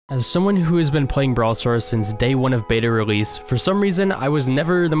As someone who has been playing Brawl Stars since day one of beta release, for some reason I was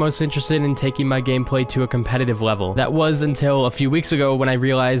never the most interested in taking my gameplay to a competitive level. That was until a few weeks ago when I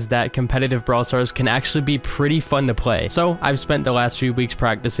realized that competitive Brawl Stars can actually be pretty fun to play. So I've spent the last few weeks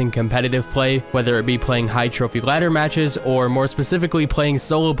practicing competitive play, whether it be playing high trophy ladder matches or more specifically playing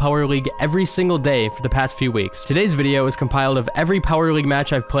solo Power League every single day for the past few weeks. Today's video is compiled of every Power League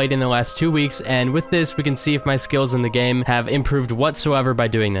match I've played in the last 2 weeks, and with this we can see if my skills in the game have improved whatsoever by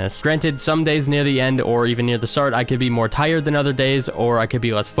doing this. Granted, some days near the end or even near the start I could be more tired than other days, or I could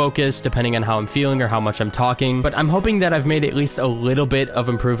be less focused depending on how I'm feeling or how much I'm talking, but I'm hoping that I've made at least a little bit of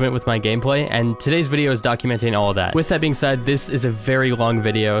improvement with my gameplay, and today's video is documenting all of that. With that being said, this is a very long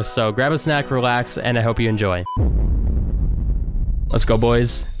video, so grab a snack, relax, and I hope you enjoy. Let's go,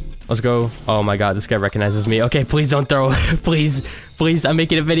 boys. Let's go. Oh my god, this guy recognizes me. Okay, please don't throw. Please, I'm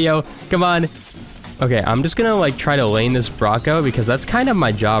making a video. Come on. Okay, I'm just gonna like try to lane this Brock out because that's kind of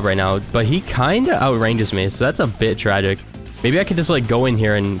my job right now, but he kind of outranges me, so that's a bit tragic. Maybe I could just like go in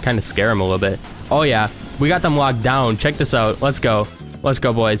here and kind of scare him a little bit. Oh yeah, we got them locked down. Check this out. Let's go. Let's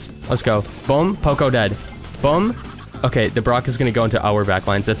go, boys. Let's go. Boom. Poco dead. Boom. Okay, the Brock is gonna go into our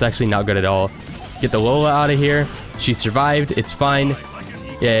backlines. That's actually not good at all. Get the Lola out of here. She survived. It's fine.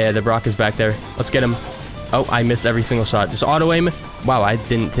 Yeah, the Brock is back there. Let's get him. Oh, I missed every single shot. Just auto aim. Wow, I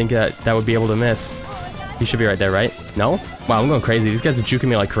didn't think that would be able to miss. He should be right there, right? No? Wow, I'm going crazy. These guys are juking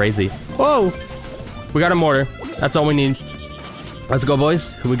me like crazy. Whoa! We got a mortar. That's all we need. Let's go,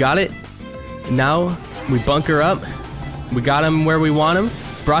 boys. We got it. Now, we bunker up. We got him where we want him.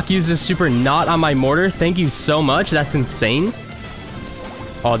 Brock uses super not on my mortar. Thank you so much. That's insane.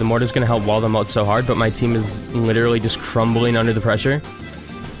 Oh, the mortar's going to help wall them out so hard, but my team is literally just crumbling under the pressure.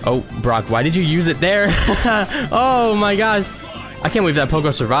 Oh, Brock, why did you use it there? Oh, my gosh. I can't believe that Poco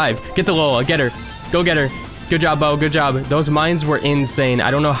survived. Get the Lola. Get her. Go get her. Good job, Bo. Good job. Those mines were insane.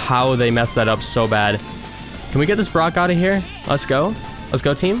 I don't know how they messed that up so bad. Can we get this Brock out of here? Let's go. Let's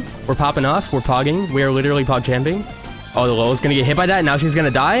go, team. We're popping off. We're pogging. We are literally pog champing. Oh, the Lola's gonna get hit by that. Now she's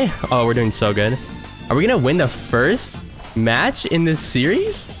gonna die. Oh, we're doing so good. Are we gonna win the first match in this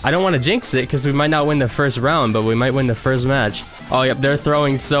series? I don't want to jinx it because we might not win the first round, but we might win the first match. Oh, yep. They're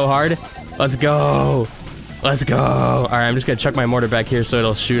throwing so hard. Let's go. Let's go. All right, I'm just gonna chuck my mortar back here so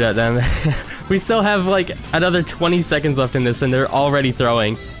it'll shoot at them. We still have like another 20 seconds left in this and they're already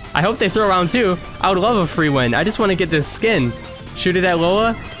throwing. I hope they throw round 2. I would love a free win. I just want to get this skin. Shoot it at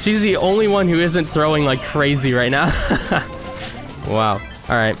Lola. She's the only one who isn't throwing like crazy right now. Wow.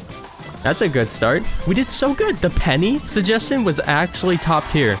 All right. That's a good start. We did so good. The penny suggestion was actually top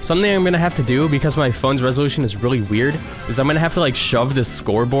tier. Something I'm going to have to do because my phone's resolution is really weird is I'm going to have to like shove the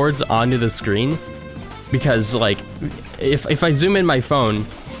scoreboards onto the screen. Because like if I zoom in my phone,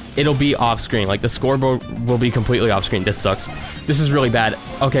 it'll be off screen. Like the scoreboard will be completely off screen. This sucks. This is really bad.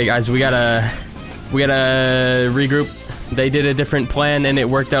 Okay, guys, we gotta regroup. They did a different plan and it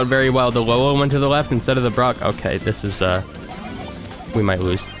worked out very well. The Lola went to the left instead of the Brock. Okay, this is we might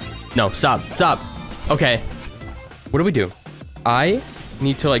lose. No, stop. Okay, what do we do? I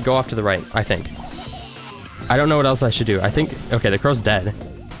need to like go off to the right, I think. I don't know what else I should do. I think, okay, the crow's dead.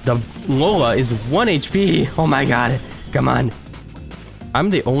 The Lola is 1 HP. Oh my god. Come on.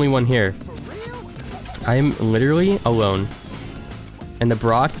 I'm the only one here. I'm literally alone. And the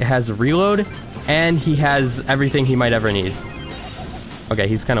Brock has reload, and he has everything he might ever need. Okay,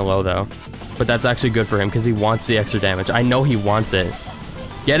 he's kind of low though. But that's actually good for him because he wants the extra damage. I know he wants it.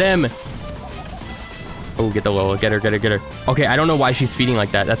 Get him! Oh, get the Lola. Get her. Okay, I don't know why she's feeding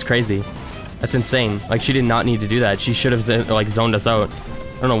like that. That's crazy. That's insane. Like, she did not need to do that. She should have like zoned us out.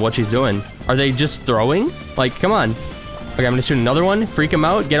 I don't know what she's doing. Are they just throwing? Like, come on. Okay, I'm gonna shoot another one. Freak him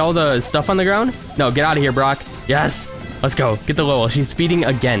out. Get all the stuff on the ground. No, get out of here, Brock. Yes. Let's go. Get the Lola. She's feeding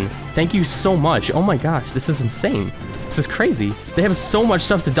again. Thank you so much. Oh my gosh, this is insane. This is crazy. They have so much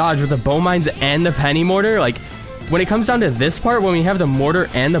stuff to dodge with the bow mines and the penny mortar. Like, when it comes down to this part, when we have the mortar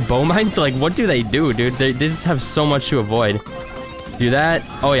and the bow mines, like, what do they do, dude? They just have so much to avoid. Do that.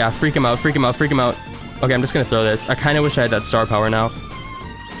 Oh yeah, freak him out. Okay, I'm just gonna throw this. I kind of wish I had that star power now.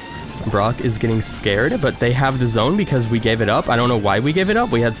 Brock is getting scared, but they have the zone because we gave it up. I don't know why we gave it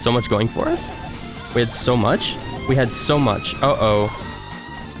up. We had so much going for us. We had so much. Uh-oh.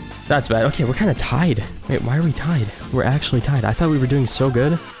 That's bad. Okay, we're kind of tied. Wait, why are we tied? We're actually tied. I thought we were doing so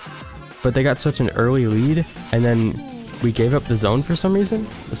good, but they got such an early lead, and then we gave up the zone for some reason.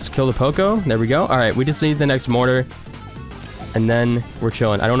 Let's kill the Poco. There we go. All right, we just need the next mortar, and then we're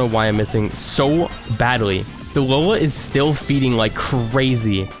chilling. I don't know why I'm missing so badly. The Lola is still feeding like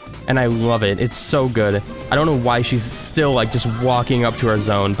crazy. And I love it. It's so good. I don't know why she's still like just walking up to our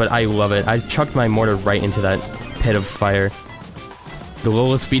zone, but I love it. I chucked my mortar right into that pit of fire. The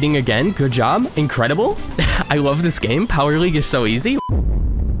Lola's feeding again. Good job. Incredible. I love this game. Power League is so easy.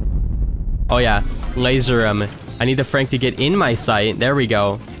 Oh yeah, laser him. I need the Frank to get in my sight. There we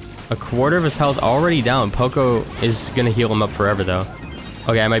go. A quarter of his health already down. Poco is gonna heal him up forever though.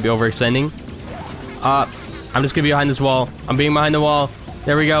 Okay, I might be overextending. I'm just gonna be behind this wall. I'm being behind the wall.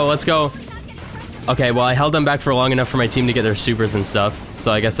 There we go, let's go. Okay, well I held them back for long enough for my team to get their supers and stuff.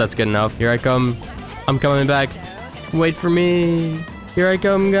 So I guess that's good enough. Here I come. I'm coming back. Wait for me. Here I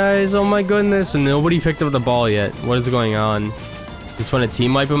come, guys. Oh my goodness. And nobody picked up the ball yet. What is going on? Just want to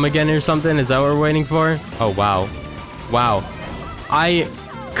team wipe him again or something? Is that what we're waiting for? Oh, wow. Wow. I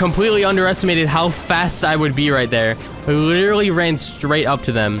completely underestimated how fast I would be right there. I literally ran straight up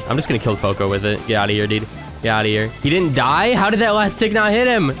to them. I'm just gonna kill Poco with it. Get out of here, dude. Get out of here. He didn't die? How did that last tick not hit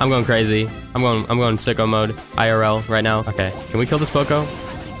him? I'm going crazy. I'm going sicko mode. IRL right now. Okay. Can we kill this Poco?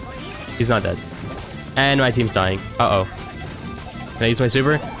 He's not dead. And my team's dying. Uh-oh. Can I use my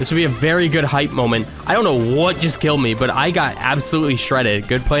super? This would be a very good hype moment. I don't know what just killed me, but I got absolutely shredded.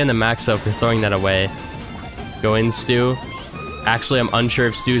 Good play on the max up for throwing that away. Go in, Stu. Actually, I'm unsure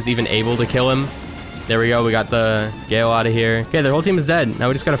if Stu is even able to kill him. There we go. We got the Gale out of here. Okay, their whole team is dead. Now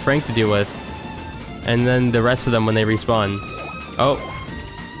we just got a Frank to deal with. And then the rest of them when they respawn. Oh.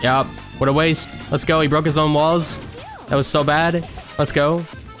 Yep. What a waste. Let's go. He broke his own walls. That was so bad. Let's go.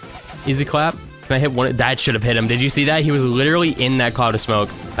 Easy clap. Can I hit one? That should have hit him. Did you see that? He was literally in that cloud of smoke.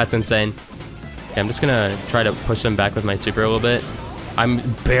 That's insane. Okay, I'm just gonna try to push them back with my super a little bit. I'm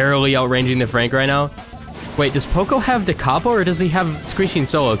barely outranging the Frank right now. Wait, does Poco have Da Capo or does he have Screeching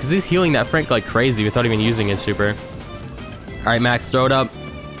Solo? Because he's healing that Frank like crazy without even using his super. Alright, Max, throw it up.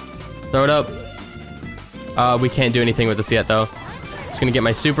 Throw it up. We can't do anything with this yet, though. Just gonna get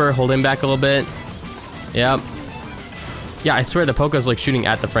my super, hold him back a little bit. Yep. Yeah, I swear the Poco's like shooting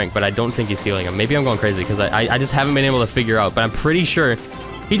at the Frank, but I don't think he's healing him. Maybe I'm going crazy because I just haven't been able to figure out, but I'm pretty sure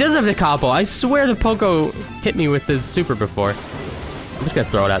he does have the capo. I swear the Poco hit me with his super before. I'm just gonna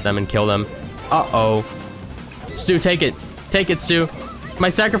throw it at them and kill them. Uh-oh. Stu, take it. Take it, Stu. My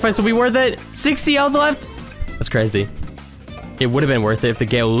sacrifice will be worth it. 60 health left. That's crazy. It would have been worth it if the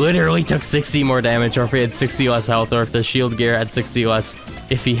Gale literally took 60 more damage, or if he had 60 less health, or if the shield gear had 60 less,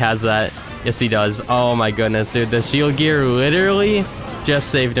 if he has that. Yes, he does. Oh my goodness, dude. The shield gear literally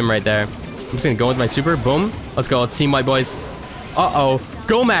just saved him right there. I'm just gonna go with my super. Boom. Let's go. Let's team wipe, boys. Uh-oh.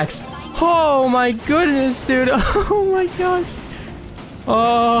 Go, Max. Oh my goodness, dude. Oh my gosh.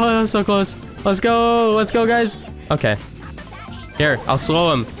 Oh, that was so close. Let's go. Let's go, guys. Okay. Here, I'll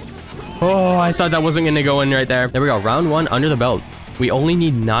slow him. Oh, I thought that wasn't gonna go in right there. There we go. Round 1 under the belt. We only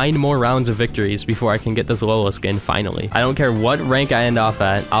need 9 more rounds of victories before I can get this Lola skin, finally. I don't care what rank I end off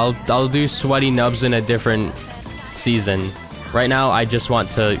at. I'll do sweaty nubs in a different season. Right now, I just want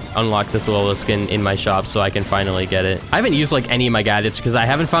to unlock this Lola skin in my shop so I can finally get it. I haven't used like any of my gadgets because I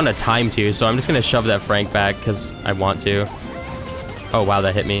haven't found a time to, so I'm just gonna shove that Frank back because I want to. Oh, wow,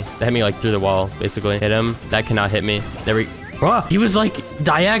 that hit me. That hit me like through the wall, basically. Hit him. That cannot hit me. There we go. Oh, he was like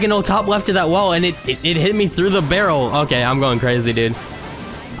diagonal top left of that wall and it hit me through the barrel. Okay, I'm going crazy, dude.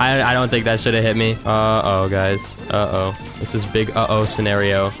 I don't think that should have hit me. Uh-oh, guys. Uh-oh. This is big uh-oh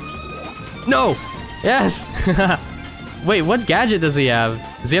scenario. No! Yes! Wait, what gadget does he have?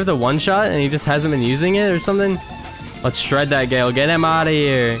 Does he have the one shot and he just hasn't been using it or something? Let's shred that Gale. Get him out of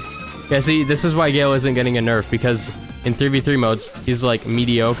here. Yeah, see, this is why Gale isn't getting a nerf, because in 3v3 modes, he's like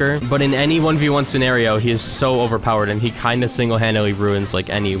mediocre, but in any 1v1 scenario, he is so overpowered and he kind of single-handedly ruins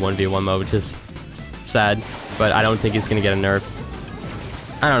like any 1v1 mode, which is sad, but I don't think he's gonna get a nerf.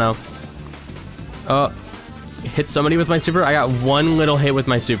 I don't know. Oh, hit somebody with my super? I got one little hit with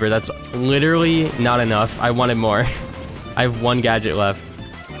my super. That's literally not enough. I wanted more. I have 1 gadget left.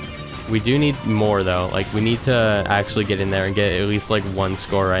 We do need more though. Like, we need to actually get in there and get at least like 1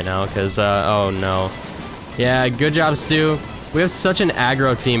 score right now, because, oh no. Yeah, good job, Stu. We have such an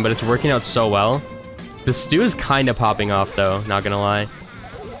aggro team, but it's working out so well. The Stu is kind of popping off, though, not gonna lie.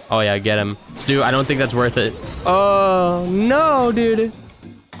 Oh, yeah, get him. Stu, I don't think that's worth it. Oh, no, dude. You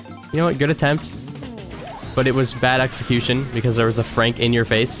know what? Good attempt. But it was bad execution because there was a Frank in your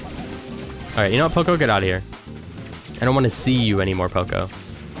face. All right, you know what, Poco? Get out of here. I don't want to see you anymore, Poco.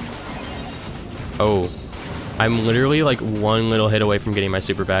 Oh. I'm literally like 1 little hit away from getting my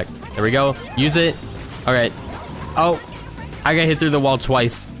super back. There we go. Use it. All right. Oh, I got hit through the wall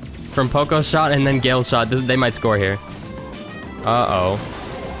twice from Poco's shot and then Gale's shot. They might score here. Uh-oh.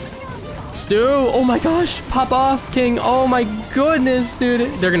 Stu, oh my gosh. Pop off, King. Oh my goodness,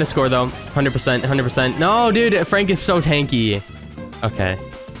 dude. They're gonna score though. 100%, 100%. No, dude, Frank is so tanky. Okay.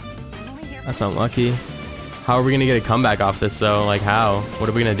 That's unlucky. How are we gonna get a comeback off this though? Like how? What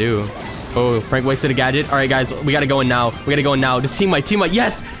are we gonna do? Oh, Frank wasted a gadget. All right, guys, we got to go in now. We got to go in now. Just team white, team white.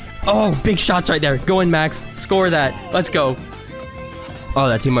 Yes. Oh, big shots right there. Go in, Max. Score that. Let's go. Oh,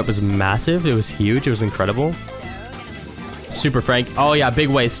 that team wipe was massive. It was huge. It was incredible. Super Frank. Oh, yeah, big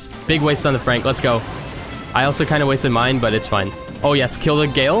waste. Big waste on the Frank. Let's go. I also kind of wasted mine, but it's fine. Oh, yes, kill the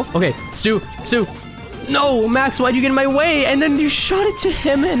Gale. Okay, Stu. No, Max, why'd you get in my way? And then you shot it to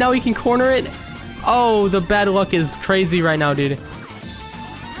him, and now he can corner it. Oh, the bad luck is crazy right now, dude.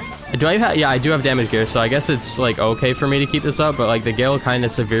 Do I have... Yeah, I do have damage gear, so I guess it's, like, okay for me to keep this up, but, like, the Gale kind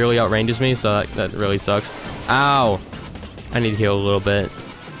of severely outranges me, so that really sucks. Ow. I need to heal a little bit.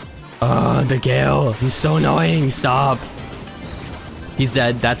 Oh, the Gale. He's so annoying. Stop. He's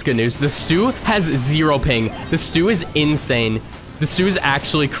dead. That's good news. The Stu has 0 ping. The Stu is insane. The Stu is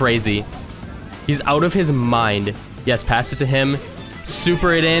actually crazy. He's out of his mind. Yes, pass it to him.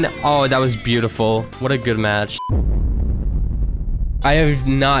 Super it in. Oh, that was beautiful. What a good match. I have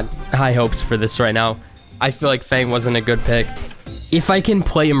not high hopes for this right now. I feel like Fang wasn't a good pick. If I can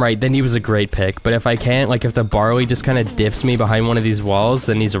play him right, then he was a great pick. But if I can't, like if the Barley just kind of diffs me behind one of these walls,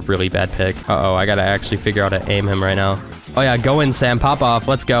 then he's a really bad pick. Uh-oh, I gotta actually figure out how to aim him right now. Oh yeah, go in, Sam. Pop off.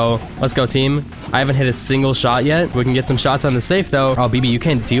 Let's go. Let's go, team. I haven't hit a single shot yet. We can get some shots on the safe, though. Oh, BB, you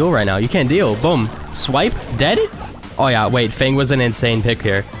can't deal right now. You can't deal. Boom. Swipe. Dead? Oh yeah, wait. Fang was an insane pick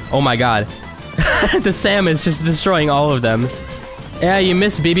here. Oh my god. The Sam is just destroying all of them. Yeah, you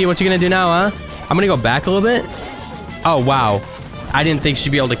missed, BB. What you gonna do now, huh? I'm gonna go back a little bit. Oh, wow. I didn't think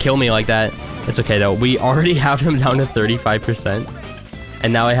she'd be able to kill me like that. It's okay, though. We already have them down to 35%.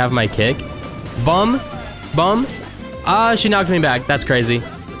 And now I have my kick. Bum. Bum. Ah, she knocked me back. That's crazy.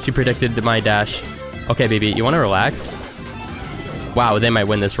 She predicted my dash. Okay, BB. You want to relax? Wow, they might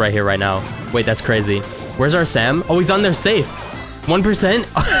win this right here, right now. Wait, that's crazy. Where's our Sam? Oh, he's on there safe. 1%?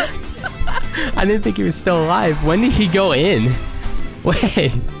 I didn't think he was still alive. When did he go in?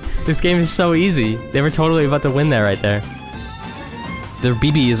 Wait, this game is so easy. They were totally about to win there right there. Their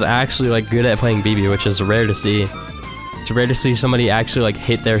BB is actually like good at playing BB, which is rare to see. It's rare to see somebody actually like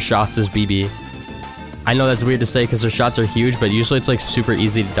hit their shots as BB. I know that's weird to say because their shots are huge, but usually it's like super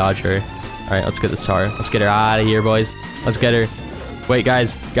easy to dodge her. All right, let's get this Tara. Let's get her out of here, boys. Let's get her. Wait,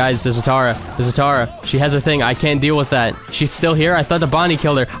 guys, there's a Tara. There's a Tara. She has her thing. I can't deal with that. She's still here? I thought the Bonnie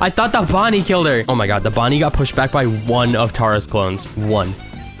killed her. I thought the Bonnie killed her. Oh my god, the Bonnie got pushed back by one of Tara's clones. One.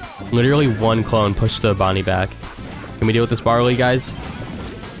 Literally one clone pushed the Bonnie back. Can we deal with this Barley, guys?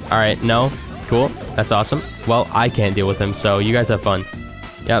 All right, no? Cool. That's awesome. Well, I can't deal with him, so you guys have fun.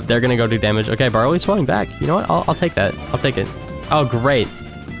 Yep, they're gonna go do damage. Okay, Barley's falling back. You know what? I'll take that. I'll take it. Oh, great.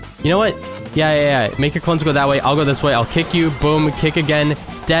 You know what? Yeah. Make your clones go that way. I'll go this way. I'll kick you. Boom. Kick again.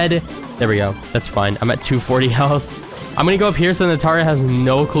 Dead. There we go. That's fine. I'm at 240 health. I'm gonna go up here so the Tara has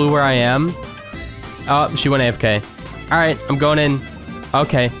no clue where I am. Oh, she went AFK. All right, I'm going in.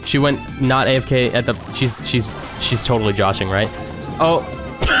 Okay, she went not AFK at the... She's totally joshing, right? Oh.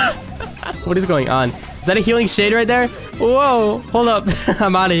 What is going on? Is that a healing shade right there? Whoa, hold up.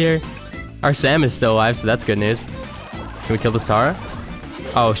 I'm out of here. Our Sam is still alive, so that's good news. Can we kill this Tara?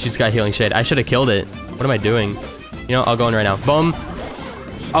 Oh, she's got healing shade. I should have killed it. What am I doing? You know, I'll go in right now. Boom.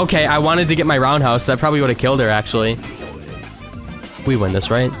 Okay, I wanted to get my roundhouse. That probably would have killed her, actually. We win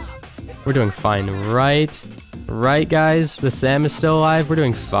this, right? We're doing fine, right? Right, guys? The Sam is still alive. We're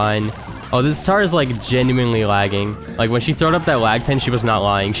doing fine. Oh, this Tara is, like, genuinely lagging. Like, when she throwed up that lag pin, she was not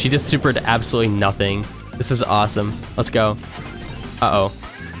lying. She just supered absolutely nothing. This is awesome. Let's go. Uh-oh.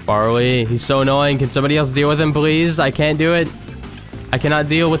 Barley. He's so annoying. Can somebody else deal with him, please? I can't do it. I cannot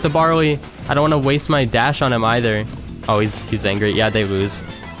deal with the Barley. I don't want to waste my dash on him either. Oh, he's angry. Yeah, they lose.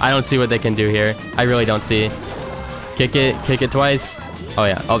 I don't see what they can do here. I really don't see. Kick it twice. Oh,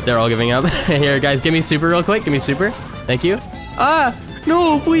 yeah. Oh, they're all giving up. Here, guys, give me super real quick. Give me super. Thank you. Ah!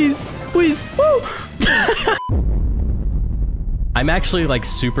 No, please. Please. Woo! I'm actually like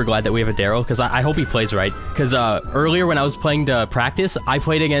super glad that we have a Daryl because I hope he plays right. Because earlier when I was playing to practice, I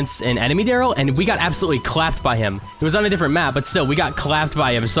played against an enemy Daryl and we got absolutely clapped by him. It was on a different map, but still we got clapped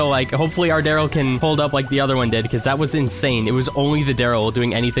by him. So like hopefully our Daryl can hold up like the other one did because that was insane. It was only the Daryl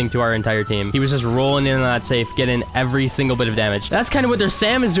doing anything to our entire team. He was just rolling in on that safe, getting every single bit of damage. That's kind of what their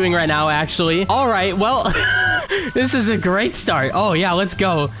Sam is doing right now, actually. All right, well, this is a great start. Oh yeah, let's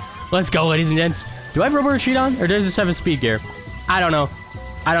go. Let's go, ladies and gents. Do I have Robo Retreat on or does this have a speed gear? I don't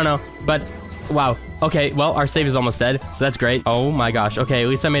know, but wow. Okay, well, our save is almost dead, so that's great. Oh my gosh. Okay, at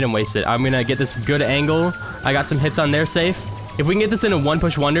least I made him waste it. I'm gonna get this good angle. I got some hits on their safe. If we can get this in a one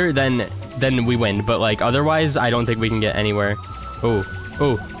push wonder, then we win. But like otherwise, I don't think we can get anywhere.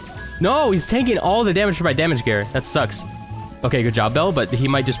 Oh. No, he's taking all the damage from my damage gear. That sucks. Okay, good job, Bell, but he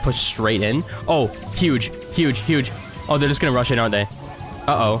might just push straight in. Oh, huge. Oh, they're just gonna rush in, aren't they?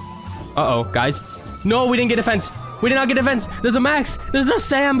 Uh-oh. Uh-oh, guys. No, we didn't get defense. We did not get defense. There's a Max. There's a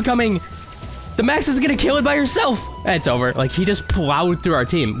Sam coming. The Max is gonna kill it by herself. It's over. Like, he just plowed through our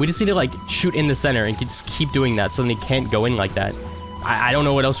team. We just need to, like, shoot in the center and just keep doing that so then he can't go in like that. I don't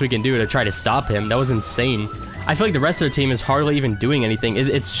know what else we can do to try to stop him. That was insane. I feel like the rest of their team is hardly even doing anything.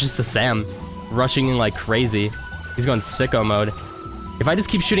 It's just a Sam rushing in like crazy. He's going sicko mode. If I just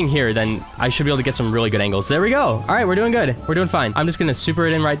keep shooting here, then I should be able to get some really good angles. There we go. All right, we're doing good. We're doing fine. I'm just gonna super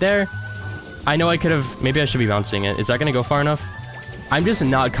it in right there. I know I could have... Maybe I should be bouncing it. Is that gonna go far enough? I'm just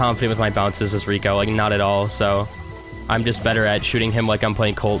not confident with my bounces as Rico. Like, not at all. So I'm just better at shooting him like I'm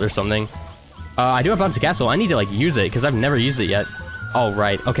playing Colt or something. I do have bouncy castle. I need to, like, use it because I've never used it yet. All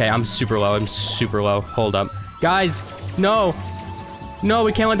right. Okay, I'm super low. I'm super low. Hold up. Guys, no. No,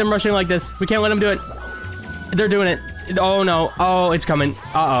 we can't let them rush in like this. We can't let them do it. They're doing it. Oh, no. Oh, it's coming.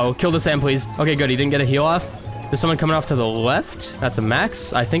 Uh-oh. Kill the Sam, please. Okay, good. He didn't get a heal off. There's someone coming off to the left. That's a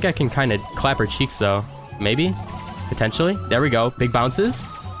Max. I think I can kind of clap her cheeks, though. Maybe. Potentially. There we go. Big bounces.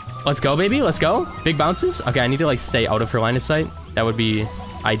 Let's go, baby. Let's go. Big bounces. Okay, I need to, like, stay out of her line of sight. That would be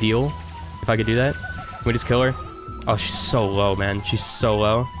ideal if I could do that. Can we just kill her? Oh, she's so low, man. She's so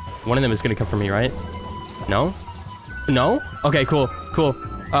low. One of them is going to come for me, right? No? No? Okay, cool. Cool.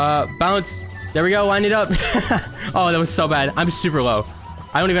 Bounce. There we go. Line it up. Oh, that was so bad. I'm super low.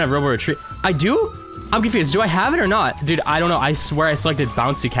 I don't even have Robo Retreat. I do? I'm confused. Do I have it or not? Dude, I don't know. I swear I selected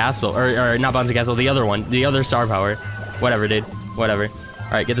Bouncy Castle. Or not Bouncy Castle. The other one. The other star power. Whatever, dude. Whatever.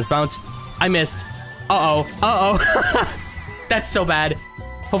 All right, get this bounce. I missed. Uh-oh. Uh-oh. That's so bad.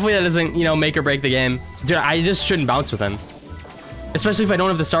 Hopefully that doesn't, you know, make or break the game. Dude, I just shouldn't bounce with him. Especially if I don't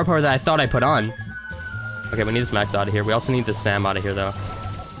have the star power that I thought I put on. Okay, we need this Max out of here. We also need the Sam out of here, though.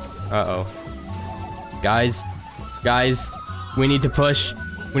 Uh-oh. Guys. Guys. We need to push.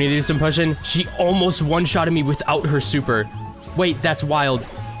 We need to do some pushing. She almost one-shotted me without her super. Wait, that's wild.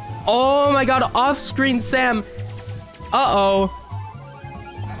 Oh my god, off-screen Sam. Uh-oh.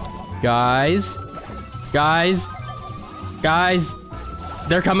 Guys. Guys. Guys.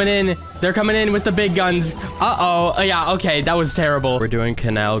 They're coming in. They're coming in with the big guns. Uh-oh. Yeah, okay, that was terrible. We're doing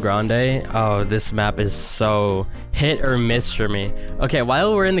Canal Grande. Oh, this map is so hit or miss for me. Okay,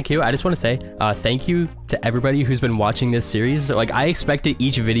 while we're in the queue, I just want to say thank you to everybody who's been watching this series. Like, I expected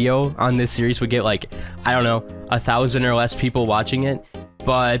each video on this series would get, like, I don't know, 1,000 or less people watching it.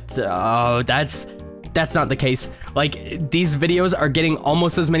 But that's not the case. Like, these videos are getting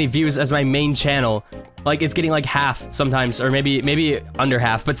almost as many views as my main channel. Like, it's getting like half sometimes, or maybe under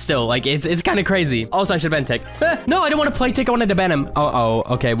half, but still, like, it's kind of crazy. Also, I should ban Tick. No, I don't want to play Tick. I wanted to ban him. Oh,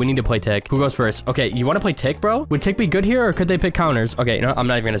 okay, we need to play Tick. Who goes first? Okay, you want to play Tick, bro? Would Tick be good here, or could they pick counters? Okay, no, I'm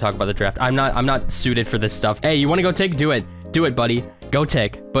not even gonna talk about the draft. I'm not suited for this stuff. Hey, you want to go Tick? Do it. Do it, buddy. Go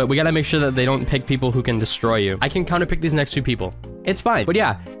Tick. But we gotta make sure that they don't pick people who can destroy you. I can counter pick these next two people. It's fine. But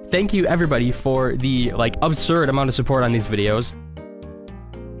yeah, thank you everybody for the, like, absurd amount of support on these videos.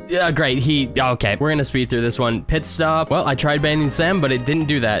 Yeah, great. Okay, we're gonna speed through this one. Pit stop. Well, I tried banning Sam, but it didn't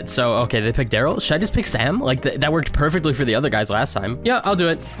do that. So, okay, they picked Daryl. Should I just pick Sam? Like, that worked perfectly for the other guys last time. Yeah, I'll do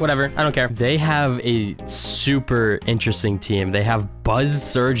it. Whatever. I don't care. They have a super interesting team. They have Buzz,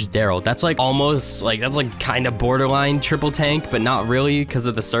 Surge, Daryl. That's like almost, like, that's like kind of borderline triple tank, but not really because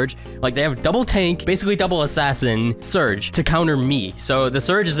of the Surge. Like, they have double tank, basically double assassin, Surge to counter me. So the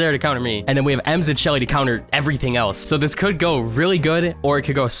Surge is there to counter me. And then we have Ems and Shelly to counter everything else. So this could go really good, or it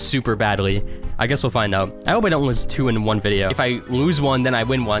could go super badly. I guess we'll find out. I hope I don't lose two in one video. If I lose one, then I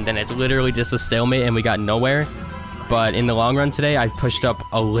win one, then it's literally just a stalemate and we got nowhere. But in the long run today, I've pushed up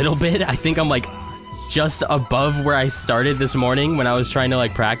a little bit. I think I'm like just above where I started this morning when I was trying to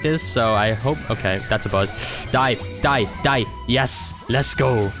like practice. So I hope, okay, that's a Buzz. Die, die, die. Yes, let's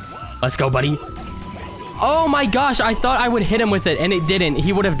go. Let's go, buddy. Oh my gosh, I thought I would hit him with it and it didn't.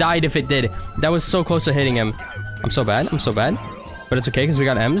 He would have died if it did. That was so close to hitting him. I'm so bad. I'm so bad. But it's okay because we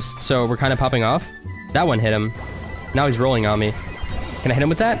got Ems, so we're kind of popping off. That one hit him. Now he's rolling on me. Can I hit him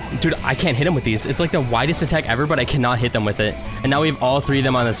with that? Dude, I can't hit him with these. It's like the widest attack ever, but I cannot hit them with it. And now we have all three of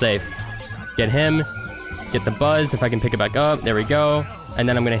them on the safe. Get him. Get the Buzz, if I can pick it back up. There we go. And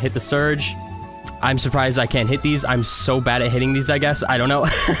then I'm going to hit the Surge. I'm surprised I can't hit these. I'm so bad at hitting these, I guess. I don't know.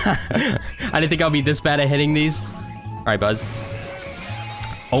 I didn't think I'll be this bad at hitting these. All right, Buzz.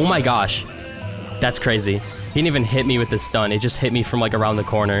 Oh my gosh. That's crazy. He didn't even hit me with the stun. It just hit me from like around the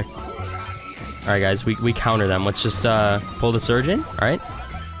corner. All right, guys, we counter them. Let's just pull the Surge in. All right.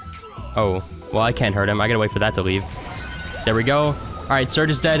 Oh, well, I can't hurt him. I gotta wait for that to leave. There we go. All right,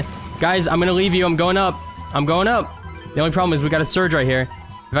 Surge is dead. Guys, I'm gonna leave you. I'm going up. I'm going up. The only problem is we got a Surge right here.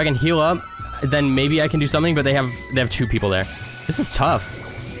 If I can heal up, then maybe I can do something, but they have two people there. This is tough.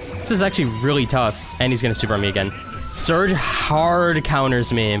 This is actually really tough. And he's gonna super on me again. Surge hard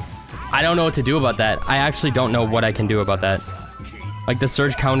counters me. I don't know what to do about that. I actually don't know what I can do about that. Like, the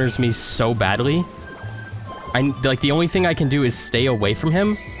surge counters me so badly. Like, the only thing I can do is stay away from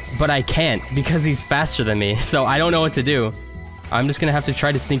him, but I can't because he's faster than me. So I don't know what to do. I'm just gonna have to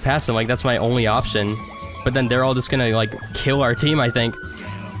try to sneak past him. Like, that's my only option. But then they're all just gonna, like, kill our team, I think.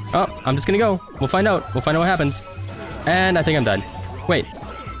 Oh, I'm just gonna go. We'll find out. We'll find out what happens. And I think I'm dead. Wait.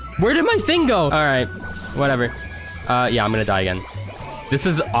 Where did my thing go? All right. Whatever. Yeah, I'm gonna die again. This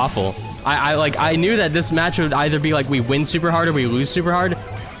is awful. I knew that this match would either be like we win super hard or we lose super hard.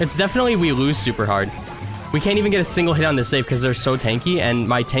 It's definitely we lose super hard. We can't even get a single hit on their safe because they're so tanky, and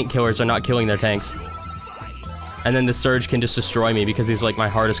my tank killers are not killing their tanks. And then the Surge can just destroy me because he's like my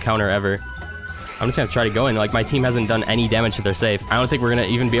hardest counter ever. I'm just gonna try to go in. Like, my team hasn't done any damage to their safe. I don't think we're gonna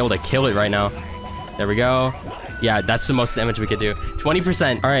even be able to kill it right now. There we go. Yeah, that's the most damage we could do.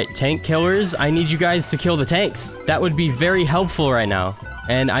 20%. All right, tank killers, I need you guys to kill the tanks. That would be very helpful right now.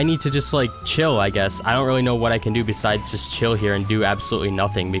 And I need to just, like, chill, I guess. I don't really know what I can do besides just chill here and do absolutely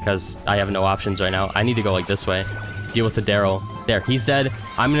nothing because I have no options right now. I need to go, like, this way. Deal with the Daryl. There, he's dead.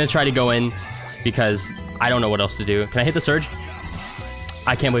 I'm gonna try to go in because I don't know what else to do. Can I hit the Surge?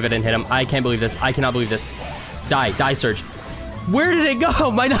 I can't believe I didn't hit him. I can't believe this. I cannot believe this. Die. Die, Surge. Where did it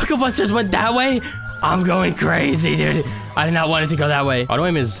go? My Knuckle Busters went that way? I'm going crazy, dude. I did not want it to go that way. Auto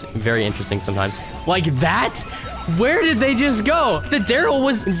aim is very interesting sometimes. Like that? Where did they just go? The Daryl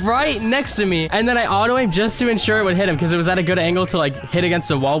was right next to me, and then I auto aimed just to ensure it would hit him because it was at a good angle to like hit against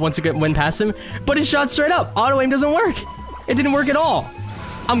the wall once it went past him. But it shot straight up. Auto aim doesn't work. It didn't work at all.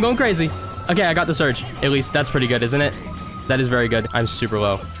 I'm going crazy. Okay, I got the Surge. At least that's pretty good, isn't it? That is very good. I'm super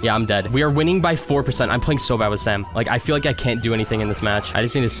low. Yeah, I'm dead. We are winning by 4%. I'm playing so bad with Sam. Like, I feel like I can't do anything in this match. I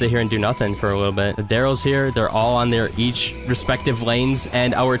just need to sit here and do nothing for a little bit. The Daryl's here. They're all on their each respective lanes,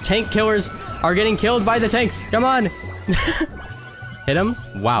 and our tank killers are getting killed by the tanks. Come on. Hit him.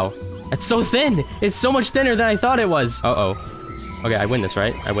 Wow. That's so thin. It's so much thinner than I thought it was. Uh-oh. Okay, I win this,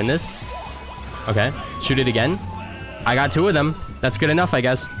 right? I win this. Okay. Shoot it again. I got 2 of them. That's good enough, I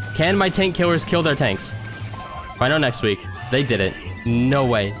guess. Can my tank killers kill their tanks? Find out next week. They did it. No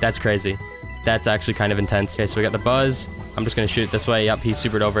way. That's crazy. That's actually kind of intense. Okay, so we got the buzz. I'm just gonna shoot it this way. Yep, he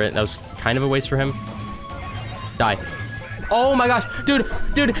supered over it. That was kind of a waste for him. Die. Oh my gosh. Dude,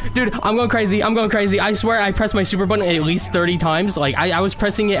 I'm going crazy. I'm going crazy. I swear I pressed my super button at least 30 times. Like, I was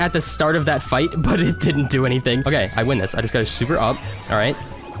pressing it at the start of that fight, but it didn't do anything. Okay, I win this. I just got to super up. All right.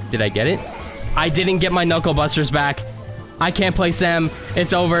 Did I get it? I didn't get my Knuckle Busters back. I can't play Sam.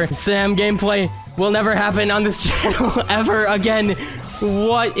 It's over. Sam gameplay will never happen on this channel ever again.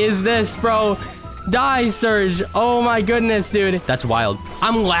 What is this, bro? Die, Surge. Oh my goodness, dude. That's wild.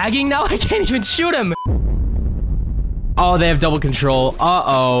 I'm lagging now. I can't even shoot him. Oh, they have double control.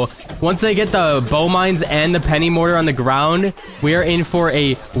 Uh-oh. Once they get the bow mines and the penny mortar on the ground, we are in for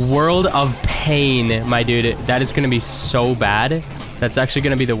a world of pain, my dude. That is going to be so bad. That's actually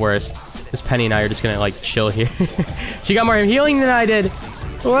going to be the worst. This Penny and I are just going to, like, chill here. She got more healing than I did.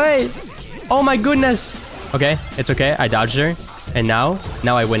 Wait. Oh, my goodness. Okay, it's okay. I dodged her. And now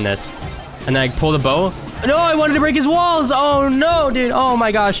I win this. And then I pull the bow. No, I wanted to break his walls. Oh, no, dude. Oh,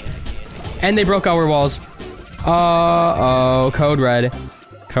 my gosh. And they broke our walls. Uh-oh. Code red.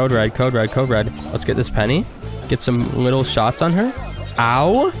 Code red, code red, code red. Let's get this Penny. Get some little shots on her.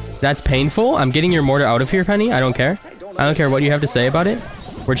 Ow. That's painful. I'm getting your mortar out of here, Penny. I don't care. I don't care what you have to say about it.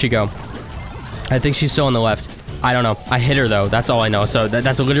 Where'd she go? I think she's still on the left. I don't know. I hit her, though. That's all I know. So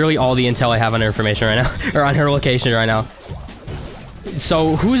that's literally all the intel I have on her information right now. Or on her location right now.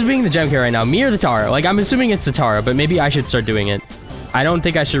 So who's being the gem carrier right now? Me or the Tara? Like, I'm assuming it's the Tara, but maybe I should start doing it. I don't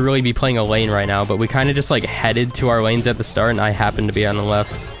think I should really be playing a lane right now, but we kind of just, like, headed to our lanes at the start, and I happen to be on the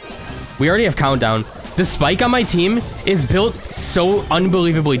left. We already have countdown. The spike on my team is built so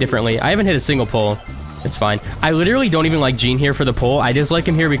unbelievably differently. I haven't hit a single pull. It's fine. I literally don't even like Gene here for the pull. I just like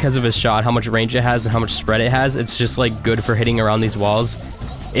him here because of his shot, how much range it has, and how much spread it has. It's just, like, good for hitting around these walls.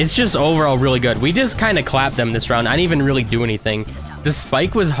 It's just overall really good. We just kind of clapped them this round. I didn't even really do anything. The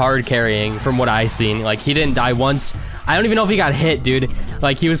spike was hard carrying from what I seen. Like, he didn't die once. I don't even know if he got hit, dude.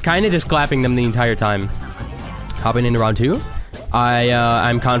 Like, he was kind of just clapping them the entire time. Hopping into round 2.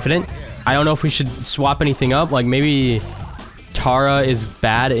 I'm confident. I don't know if we should swap anything up. Like, maybe Tara is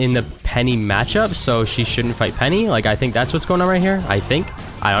bad in the Penny matchup, so she shouldn't fight Penny. Like, I think that's what's going on right here. I think.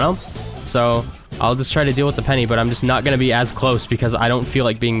 I don't know. So I'll just try to deal with the Penny, but I'm just not going to be as close because I don't feel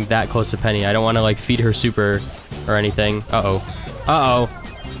like being that close to Penny. I don't want to, like, feed her super or anything. Uh-oh. Uh-oh.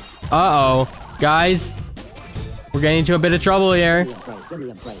 Uh-oh. Guys, we're getting into a bit of trouble here.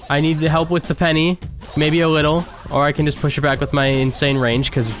 I need the help with the Penny. Maybe a little. Or I can just push her back with my insane range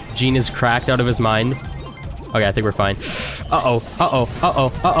because Gene is cracked out of his mind. Okay, I think we're fine. Uh-oh, uh-oh,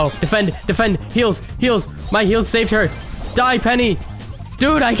 uh-oh, uh-oh. Defend, defend, heals, heals. My heals saved her. Die, Penny.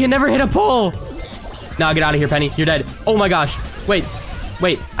 Dude, I can never hit a pole. Nah, get out of here, Penny. You're dead. Oh my gosh. Wait,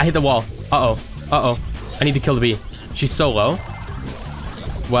 wait, I hit the wall. Uh-oh, uh-oh. I need to kill the bee. She's so low.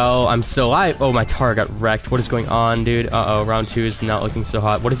 Well, I'm still alive. Oh, my Tara got wrecked. What is going on, dude? Uh-oh, round 2 is not looking so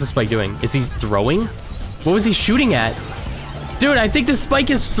hot. What is the Spike doing? Is he throwing? What was he shooting at? Dude, I think the Spike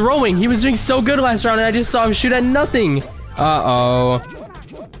is throwing. He was doing so good last round, and I just saw him shoot at nothing. Uh-oh.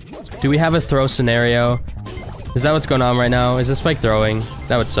 Do we have a throw scenario? Is that what's going on right now? Is the Spike throwing?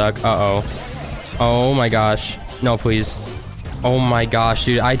 That would suck. Uh-oh. Oh my gosh. No, please. Oh my gosh,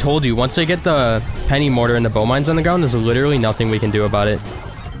 dude. I told you, once I get the Penny Mortar and the bow mines on the ground, there's literally nothing we can do about it.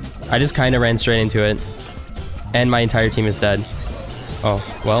 I just kind of ran straight into it. And my entire team is dead. Oh,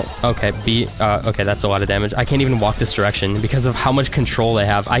 well, okay. Okay, that's a lot of damage. I can't even walk this direction because of how much control they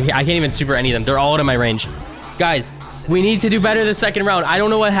have. I can't even super any of them. They're all out of my range. Guys, we need to do better the second round. I don't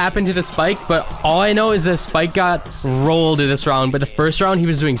know what happened to the Spike, but all I know is the Spike got rolled this round, but the first round he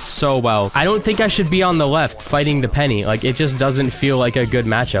was doing so well. I don't think I should be on the left fighting the Penny. Like, it just doesn't feel like a good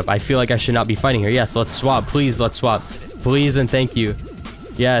matchup. I feel like I should not be fighting her. Yes, let's swap. Please, let's swap. Please and thank you.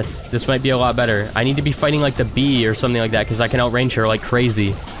 Yes, this might be a lot better. I need to be fighting like the bee or something like that because I can outrange her like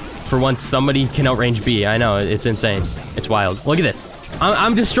crazy. For once, somebody can outrange bee. I know, it's insane. It's wild. Look at this.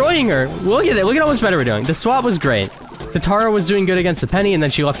 I'm destroying her. Look at it. Look at how much better we're doing. The swap was great. The Tara was doing good against the Penny, and then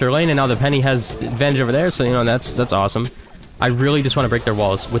she left her lane, and now the Penny has advantage over there, so, you know, that's awesome. I really just want to break their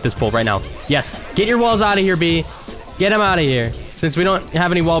walls with this pull right now. Yes, get your walls out of here, B. Get them out of here. Since we don't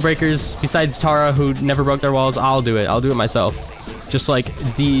have any wall breakers besides Tara, who never broke their walls, I'll do it. I'll do it myself. Just like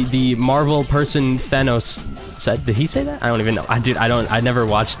the Marvel person Thanos said. Did he say that? I don't even know. I never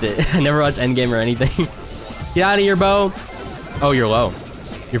watched it. I never watched Endgame or anything. Get out of here, Bo. Oh, you're low.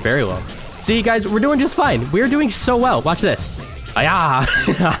 You're very low. See, guys, we're doing just fine. We're doing so well. Watch this. Aya!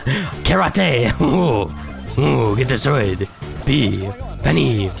 Karate! Ooh, get destroyed. B.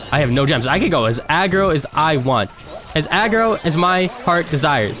 Penny. I have no gems. I can go as aggro as I want. As aggro as my heart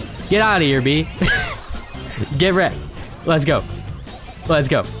desires. Get out of here, B. Get wrecked. Let's go. Let's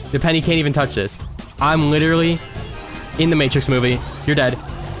go. The Penny can't even touch this. I'm literally in the Matrix movie. You're dead.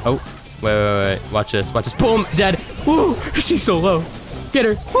 Oh, wait. Watch this. Watch this. Boom. Dead. Woo. She's so low. Get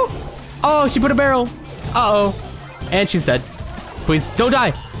her. Woo. Oh, she put a barrel. Uh-oh. And she's dead. Please, don't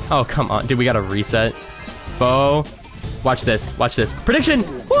die. Oh, come on. Dude, we gotta reset. Bo. Watch this. Watch this. Prediction.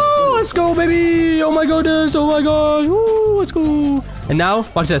 Woo, let's go, baby. Oh my goodness. Oh my god. Woo, let's go. And now,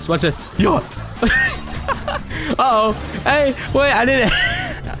 watch this. Watch this. Yo. Uh-oh. Hey, wait, I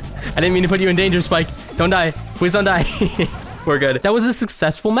didn't mean to put you in danger, Spike. Don't die. Please don't die. We're good. That was a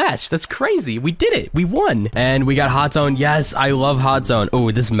successful match. That's crazy. We did it. We won. And we got Hot Zone. Yes, I love Hot Zone. Oh,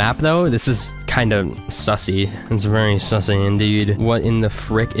 this map, though, this is kind of sussy. It's very sussy indeed. What in the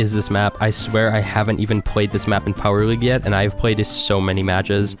frick is this map? I swear I haven't even played this map in Power League yet, and I've played so many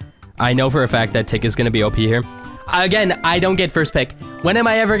matches. I know for a fact that Tick is going to be OP here. Again, I don't get first pick. When am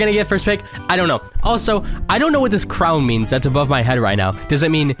I ever gonna get first pick? I don't know. Also, I don't know what this crown means that's above my head right now. Does it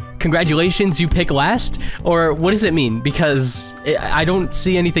mean, congratulations, you pick last? Or what does it mean? Because I don't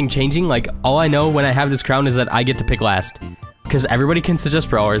see anything changing. Like, all I know when I have this crown is that I get to pick last. Because everybody can suggest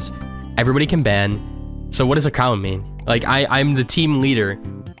brawlers. Everybody can ban. So what does a crown mean? Like, I'm the team leader,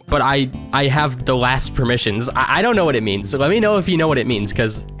 but I have the last permissions. I don't know what it means. So let me know if you know what it means,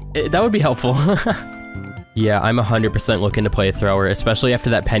 because that would be helpful. Yeah, I'm 100% looking to play a thrower, especially after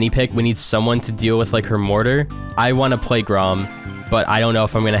that Penny pick. We need someone to deal with, like, her mortar. I want to play Grom, but I don't know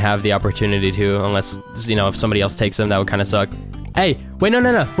if I'm going to have the opportunity to, unless, you know, if somebody else takes him, that would kind of suck. Hey, wait,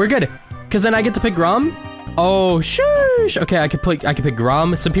 no, we're good. Because then I get to pick Grom? Oh, shush. Okay, I could pick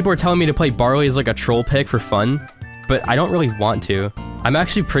Grom. Some people are telling me to play Barley as, like, a troll pick for fun, but I don't really want to. I'm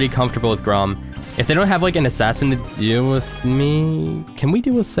actually pretty comfortable with Grom. If they don't have, like, an assassin to deal with me... Can we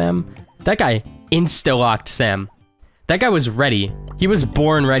deal with Sam? That guy... insta-locked Sam. That guy was ready. He was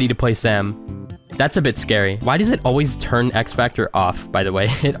born ready to play Sam. That's a bit scary. Why does it always turn X Factor off, by the way?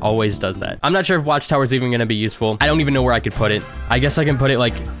 It always does that. I'm not sure if Watchtower's even gonna be useful. I don't even know where I could put it. I guess I can put it,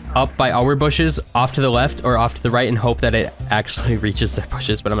 like, up by our bushes, off to the left, or off to the right, and hope that it actually reaches their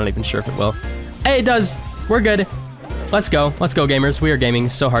bushes, but I'm not even sure if it will. Hey, it does! We're good. Let's go. Let's go, gamers. We are gaming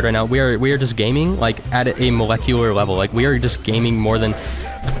so hard right now. We are just gaming, like, at a molecular level. Like, we are just gaming more than...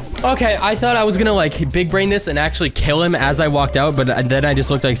 Okay, I thought I was gonna, like, big brain this and actually kill him as I walked out, but then I just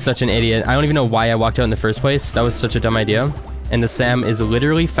looked like such an idiot. I don't even know why I walked out in the first place. That was such a dumb idea. And the Sam is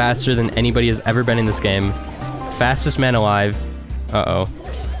literally faster than anybody has ever been in this game. Fastest man alive. Uh-oh.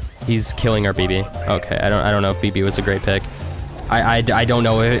 He's killing our BB. Okay, I don't know if BB was a great pick. I don't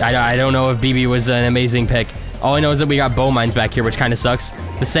know. I don't know if BB was an amazing pick. All I know is that we got bow mines back here, which kind of sucks.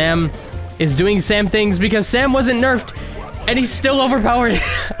 The Sam is doing Sam things because Sam wasn't nerfed, and he's still overpowered.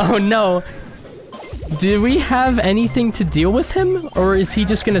 Oh no. Do we have anything to deal with him, or is he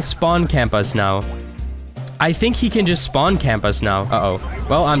just gonna spawn camp us now? I think he can just spawn camp us now. Uh-oh.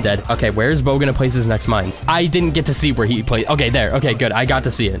 Well, I'm dead. Okay, where's Bo gonna place his next mines? I didn't get to see where he placed. Okay, there. Okay, good. I got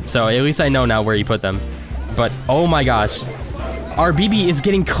to see it. So at least I know now where he put them. But, oh my gosh. Our BB is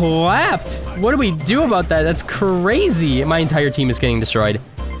getting clapped. What do we do about that? That's crazy. My entire team is getting destroyed.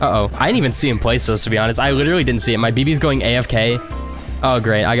 Uh-oh. I didn't even see him place those, to be honest. I literally didn't see it. My BB's going AFK. Oh,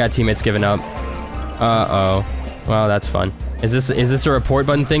 great. I got teammates giving up. Uh-oh. Well, that's fun. Is this a report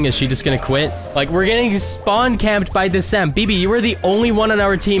button thing? Is she just gonna quit? Like, we're getting spawn camped by this Sam. BB, you were the only one on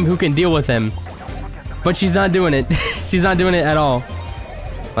our team who can deal with him. But she's not doing it. She's not doing it at all.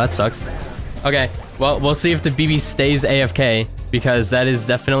 Well, that sucks. Okay. Well, we'll see if the BB stays AFK, because that is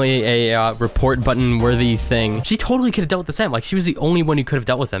definitely a report button worthy thing. She totally could have dealt with the Sam. Like, she was the only one who could have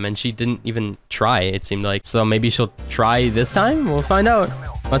dealt with him, and she didn't even try, it seemed like. So maybe she'll try this time? We'll find out.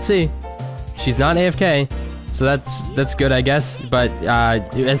 Let's see. She's not AFK, so that's good, I guess. But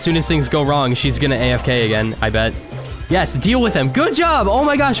as soon as things go wrong, she's gonna AFK again, I bet. Yes, deal with him. Good job! Oh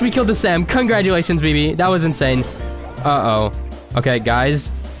my gosh, we killed the Sam. Congratulations, BB. That was insane. Uh-oh. Okay, guys.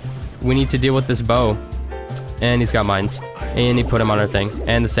 We need to deal with this Bo. And he's got mines. And he put him on our thing.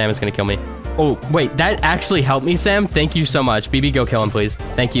 And the Sam is gonna kill me. Oh, wait, that actually helped me, Sam? Thank you so much. BB, go kill him, please.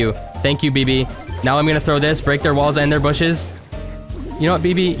 Thank you. Thank you, BB. Now I'm gonna throw this, break their walls and their bushes. You know what,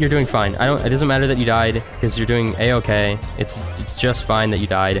 BB? You're doing fine. It doesn't matter that you died, because you're doing A-okay. It's just fine that you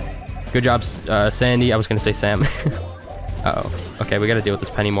died. Good job, Sandy. I was gonna say Sam. Uh-oh. Okay, we gotta deal with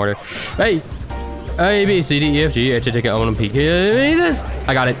this penny mortar. Hey! A, B, C, D, E, F, G, H, I, J, K, L, M, N, P, Q, this.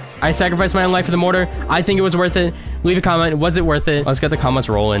 I got it. I sacrificed my own life for the mortar. I think it was worth it. Leave a comment. Was it worth it? Let's get the comments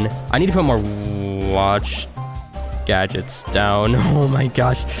rolling. I need to put more watch gadgets down. Oh my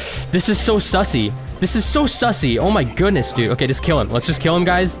gosh. This is so sussy. This is so sussy. Oh my goodness, dude. Okay, just kill him. Let's just kill him,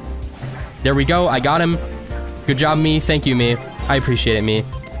 guys. There we go. I got him. Good job, me. Thank you, me. I appreciate it, me.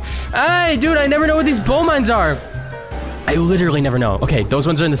 Hey, dude, I never know what these bow mines are. I literally never know. Okay, those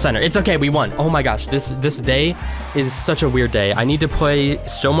ones are in the center. It's okay. We won. Oh my gosh. This day is such a weird day. I need to play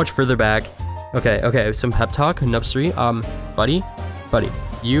so much further back. Okay. Some pep talk. Nubs3. Buddy,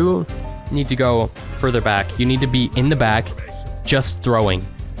 you need to go further back. You need to be in the back, just throwing.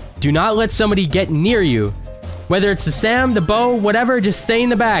 Do not let somebody get near you. Whether it's the Sam, the Bo, whatever, just stay in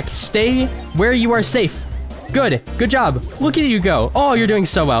the back. Stay where you are safe. Good job. Look at you go. Oh, you're doing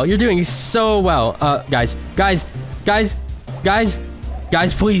so well. You're doing so well. Guys,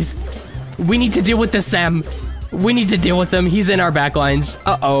 please. We need to deal with this Sam. We need to deal with him. He's in our backlines.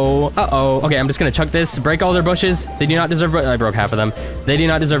 Uh-oh. Okay, I'm just gonna chuck this. Break all their bushes. They do not deserve... I broke half of them. They do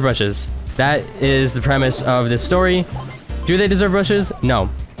not deserve bushes. That is the premise of this story. Do they deserve bushes? No.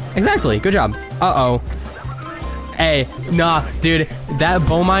 Exactly. Good job. Uh-oh. Hey, nah, dude. That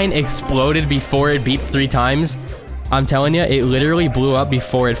bow mine exploded before it beeped 3 times. I'm telling you, it literally blew up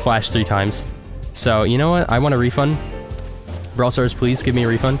before it flashed 3 times. So, you know what? I want a refund. Brawl Stars, please give me a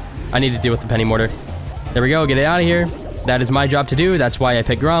refund. I need to deal with the penny mortar. There we go. Get it out of here. That is my job to do. That's why I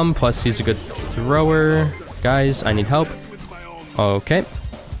picked Grum. Plus, he's a good thrower. Guys, I need help. Okay.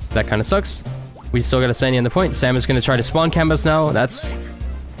 That kind of sucks. We still got a Sandy on the point. Sam is going to try to spawn camp us now. That's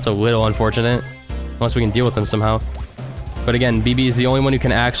a little unfortunate. Unless we can deal with them somehow. But again, BB is the only one who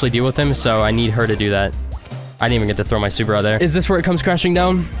can actually deal with him, so I need her to do that. I didn't even get to throw my super out there. Is this where it comes crashing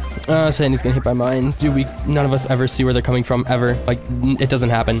down? Sandy's gonna hit by mine. Dude, none of us ever see where they're coming from, ever. Like, it doesn't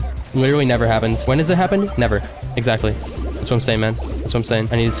happen. Literally never happens. When does it happen? Never. Exactly. That's what I'm saying, man. That's what I'm saying.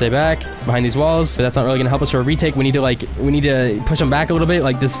 I need to stay back behind these walls, but that's not really gonna help us for a retake. We need to push him back a little bit.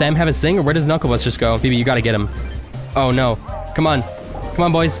 Like, does Sam have his thing, or where does Knucklebus just go? BB, you gotta get him. Oh, no. Come on. Come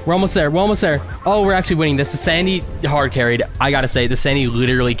on, boys. We're almost there. We're almost there. Oh, we're actually winning this. The Sandy hard carried. I gotta say, the Sandy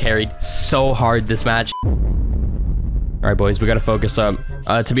literally carried so hard this match. All right, boys, we gotta focus up.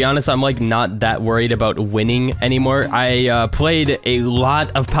 To be honest, I'm like not that worried about winning anymore. I played a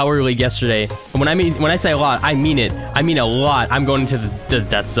lot of Power League yesterday. And when I say a lot, I mean it. I mean a lot. I'm going to the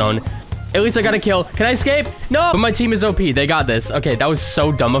death zone. At least I got a kill. Can I escape? No! But my team is OP. They got this. Okay, that was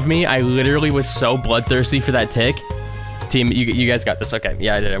so dumb of me. I literally was so bloodthirsty for that tick. Team, you guys got this. Okay,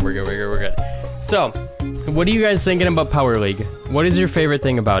 yeah, I did it. We're good. So, what are you guys thinking about Power League? What is your favorite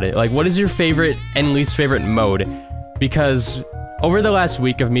thing about it? Like, what is your favorite and least favorite mode? Because over the last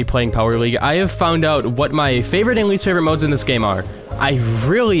week of me playing Power League, I have found out what my favorite and least favorite modes in this game are. I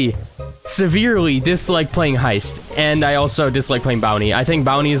really severely dislike playing Heist, and I also dislike playing Bounty. I think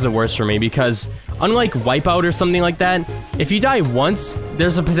Bounty is the worst for me because unlike Wipeout or something like that, if you die once,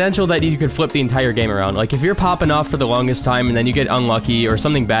 there's a potential that you could flip the entire game around. Like if you're popping off for the longest time and then you get unlucky or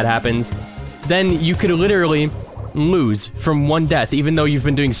something bad happens, then you could literally lose from one death even though you've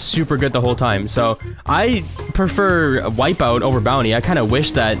been doing super good the whole time. So I prefer Wipeout over Bounty. I kind of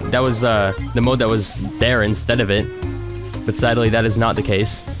wish that that was the mode that was there instead of it. But sadly, that is not the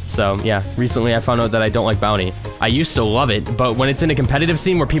case. So, yeah, recently I found out that I don't like Bounty. I used to love it, but when it's in a competitive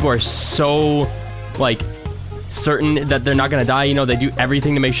scene where people are so, like, certain that they're not gonna die, you know, they do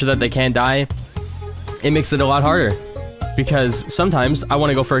everything to make sure that they can't die, it makes it a lot harder. Because sometimes I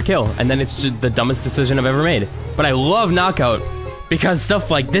want to go for a kill, and then it's just the dumbest decision I've ever made. But I love Knockout, because stuff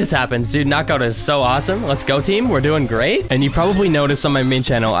like this happens, dude. Knockout is so awesome. Let's go, team. We're doing great. And you probably noticed on my main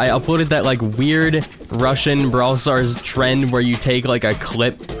channel, I uploaded that, like, weird Russian Brawl Stars trend where you take, like, a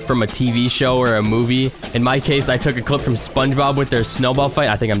clip from a TV show or a movie. In my case, I took a clip from SpongeBob with their snowball fight.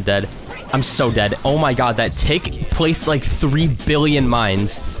 I think I'm dead. I'm so dead. Oh my god, that tick placed, like, 3 billion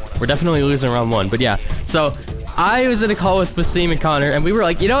mines. We're definitely losing round 1, but yeah. So I was in a call with Basim and Connor, and we were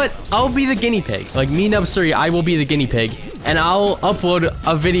like, you know what? I'll be the guinea pig. Like, me, Nubs3, I will be the guinea pig, and I'll upload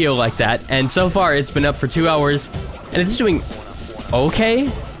a video like that. And so far, it's been up for 2 hours, and it's doing okay.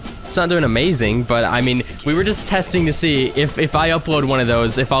 It's not doing amazing, but I mean, we were just testing to see if I upload one of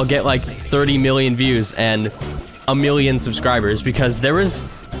those, if I'll get like 30 million views and 1 million subscribers, because there was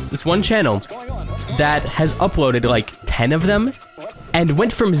this one channel that has uploaded like 10 of them, and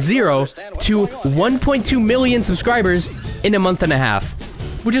went from 0 to 1.2 million subscribers in a month and a half,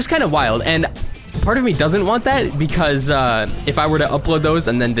 which is kind of wild. And part of me doesn't want that, because if I were to upload those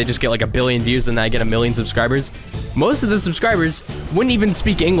and then they just get like 1 billion views and then I get 1 million subscribers, most of the subscribers wouldn't even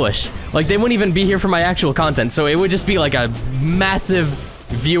speak English. Like, they wouldn't even be here for my actual content, so it would just be like a massive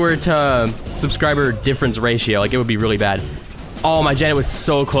viewer to subscriber difference ratio. Like, it would be really bad. Oh, my Janet was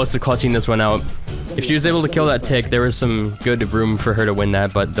so close to clutching this one out. If she was able to kill that tick, there was some good room for her to win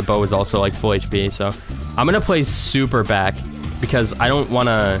that, but the bow was also like full HP, so I'm gonna play super back because I don't want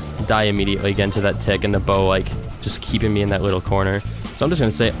to die immediately again to that tick and the bow like just keeping me in that little corner. So I'm just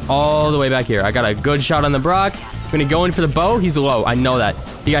gonna stay all the way back here. I got a good shot on the Brock. I'm gonna go in for the bow. He's low. I know that.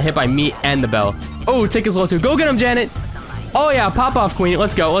 He got hit by me and the bell. Oh, tick is low too. Go get him, Janet. Oh yeah, pop off, queen.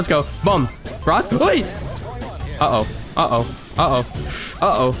 Let's go. Let's go. Boom. Brock. Wait. Uh-oh. Uh-oh. Uh-oh.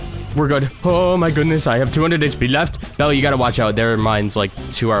 Uh-oh. We're good. Oh my goodness, I have 200 HP left. Bell, you gotta watch out. There are mines like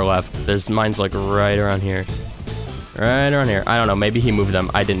to our left. There's mines like right around here. Right around here. I don't know. Maybe he moved them.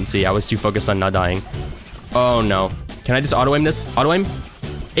 I didn't see. I was too focused on not dying. Oh no. Can I just auto-aim this? Auto-aim?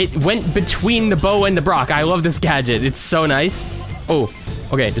 It went between the bow and the Brock. I love this gadget. It's so nice. Oh,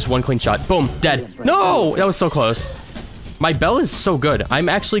 okay. Just one clean shot. Boom. Dead. No! That was so close. My Bell is so good. I'm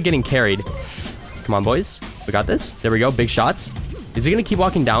actually getting carried. Come on, boys. We got this. There we go. Big shots. Is he gonna keep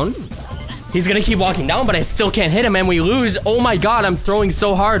walking down? He's gonna keep walking down, but I still can't hit him, and we lose. Oh my god, I'm throwing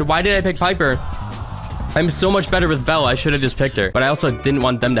so hard. Why did I pick Piper? I'm so much better with Belle. I should have just picked her. But I also didn't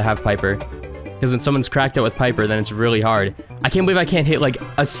want them to have Piper, because when someone's cracked out with Piper, then it's really hard. I can't believe I can't hit like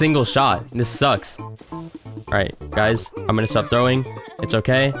a single shot. This sucks. All right, guys, I'm gonna stop throwing. It's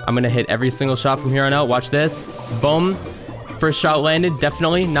okay. I'm gonna hit every single shot from here on out. Watch this. Boom. First shot landed.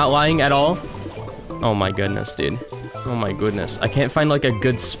 Definitely not lying at all. Oh my goodness, dude. Oh my goodness. I can't find like a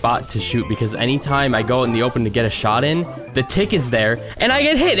good spot to shoot, because anytime I go out in the open to get a shot in, the tick is there and I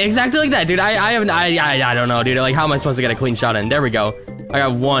get hit exactly like that, dude. I don't know, dude. Like, how am I supposed to get a clean shot in? There we go. I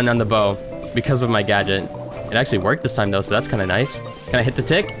got 1 on the bow because of my gadget. It actually worked this time though, so that's kind of nice. Can I hit the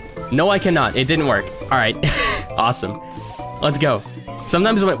tick? No, I cannot. It didn't work. All right. Awesome. Let's go.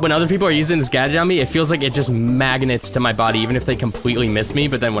 Sometimes when other people are using this gadget on me, it feels like it just magnets to my body, even if they completely miss me.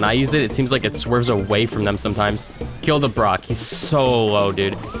 But then when I use it, it seems like it swerves away from them sometimes. Kill the Brock. He's so low,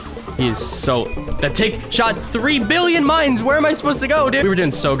 dude. He is so... That tick shot 3 billion mines. Where am I supposed to go, dude? We were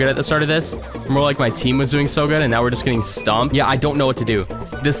doing so good at the start of this. More like my team was doing so good, and now we're just getting stomped. Yeah, I don't know what to do.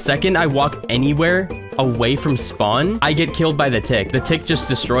 The second I walk anywhere away from spawn, I get killed by the tick. The tick just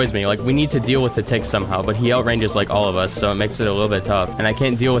destroys me. Like, we need to deal with the tick somehow, but he outranges like all of us, so it makes it a little bit tough. And I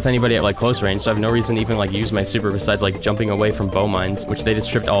can't deal with anybody at like close range, so I have no reason to even like use my super besides like jumping away from bow mines, which they just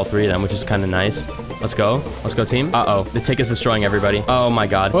tripped all 3 of them, which is kind of nice. Let's go. Let's go, team. Uh-oh. The tick is destroying everybody. Oh my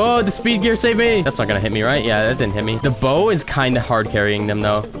god. Oh, the speed gear saved me. That's not gonna hit me, right? Yeah, that didn't hit me. The bow is kind of hard carrying them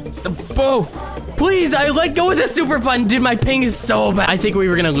though. The bow. Please, I let go of the super button. Dude, my ping is so bad. I think we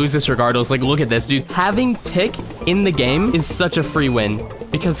were gonna lose this regardless. Like, look at this, dude. Having tick in the game is such a free win,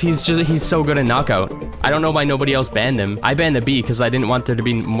 because he's so good at knockout. I don't know why nobody else banned him. I banned the B because I didn't want there to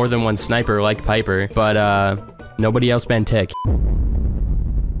be more than one sniper like Piper, but nobody else banned tick.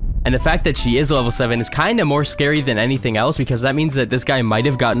 And the fact that she is level 7 is kind of more scary than anything else, because that means that this guy might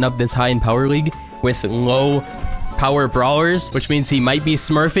have gotten up this high in Power League with low power brawlers, which means he might be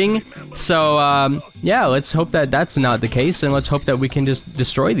smurfing. So yeah, let's hope that that's not the case, and let's hope that we can just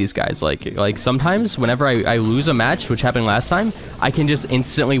destroy these guys. Like sometimes whenever I lose a match, which happened last time, I can just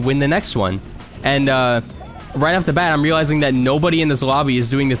instantly win the next one. And right off the bat, I'm realizing that nobody in this lobby is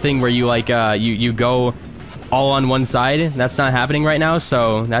doing the thing where you like you go all on one side. That's not happening right now,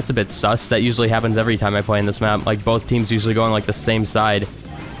 so that's a bit sus. That usually happens every time I play in this map. Like, both teams usually go on like the same side.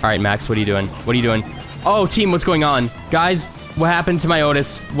 All right, Max, what are you doing? What are you doing? Oh, team, what's going on? Guys, what happened to my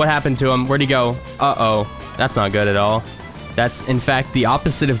Otis? What happened to him? Where'd he go? Uh-oh. That's not good at all. That's, in fact, the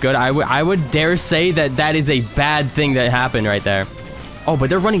opposite of good. I would dare say that that is a bad thing that happened right there. Oh, but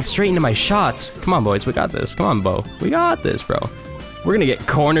they're running straight into my shots. Come on, boys. We got this. Come on, Bo. We got this, bro. We're gonna get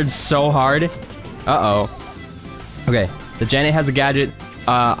cornered so hard. Uh-oh. Okay, the Janet has a gadget.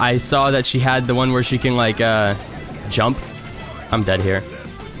 I saw that she had the one where she can, like, jump. I'm dead here.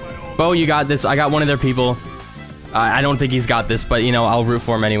 Bo, you got this. I got one of their people. I don't think he's got this, but, you know, I'll root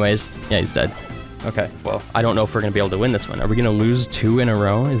for him anyways. Yeah, he's dead. Okay, well, I don't know if we're gonna be able to win this one. Are we gonna lose 2 in a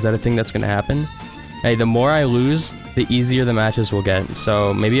row? Is that a thing that's gonna happen? Hey, the more I lose, the easier the matches will get.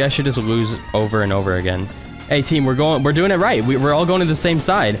 So maybe I should just lose over and over again. Hey, team, we're doing it right. We're all going to the same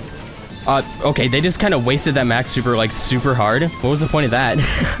side. Okay, they just kind of wasted that max super, like, super hard. What was the point of that?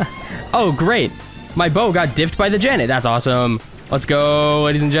 Oh, great. My bow got diffed by the Janet. That's awesome. Let's go,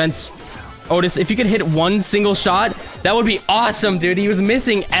 ladies and gents. Otis, if you could hit one single shot, that would be awesome, dude. He was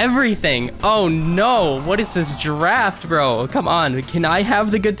missing everything. Oh, no. What is this draft, bro? Come on. Can I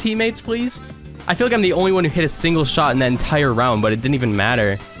have the good teammates, please? I feel like I'm the only one who hit a single shot in that entire round, but it didn't even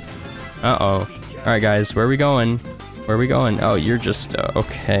matter. Uh-oh. All right, guys. Where are we going? Where are we going? Oh, you're just...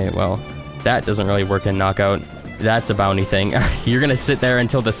 okay, well, that doesn't really work in Knockout. That's a bounty thing. You're going to sit there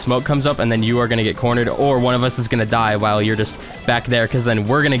until the smoke comes up, and then you are going to get cornered, or one of us is going to die while you're just back there, because then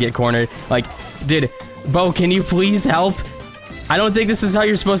we're going to get cornered. Like, dude, Bo, can you please help? I don't think this is how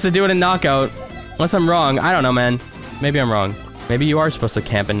you're supposed to do it in Knockout. Unless I'm wrong. I don't know, man. Maybe I'm wrong. Maybe you are supposed to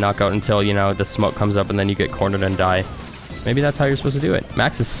camp in Knockout until, you know, the smoke comes up, and then you get cornered and die. Maybe that's how you're supposed to do it.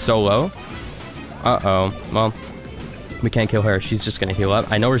 Max is so low. Uh-oh. Well... we can't kill her. She's just gonna heal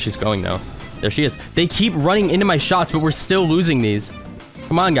up. I know where she's going, though. There she is. They keep running into my shots, but we're still losing these.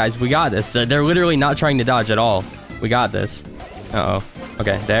 Come on, guys. We got this. They're literally not trying to dodge at all. We got this. Uh-oh.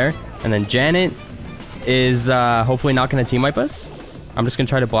 Okay, there. And then Janet is hopefully not gonna team wipe us. I'm just gonna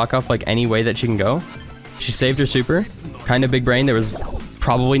try to block off, like, any way that she can go. She saved her super. Kind of big brain. There was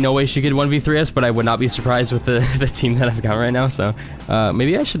probably no way she could 1v3 us, but I would not be surprised with the team that I've got right now. So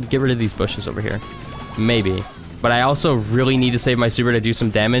maybe I should get rid of these bushes over here. Maybe. But I also really need to save my super to do some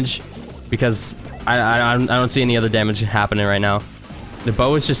damage, because I don't see any other damage happening right now. The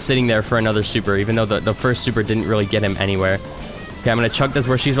bow is just sitting there for another super, even though the first super didn't really get him anywhere. Okay, I'm going to chuck this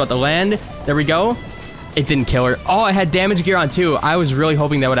where she's about to land. There we go. It didn't kill her. Oh, I had damage gear on too. I was really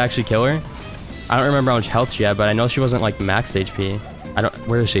hoping that would actually kill her. I don't remember how much health she had, but I know she wasn't like max HP.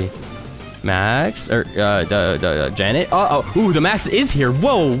 Where is she? Max? Or, Janet? Oh, ooh, the Max is here.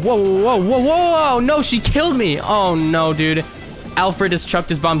 Whoa, whoa, whoa, whoa, whoa, no, she killed me. Oh, no, dude. Alfred just chucked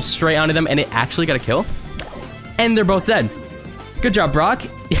his bomb straight onto them, and it actually got a kill. And they're both dead. Good job, Brock.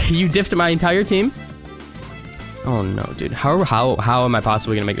 You diffed my entire team. Oh, no, dude. How am I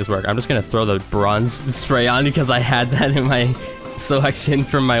possibly going to make this work? I'm just going to throw the bronze spray on because I had that in my selection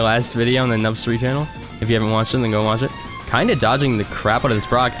from my last video on the Nubs3 channel. If you haven't watched it, then go watch it. Kind of dodging the crap out of this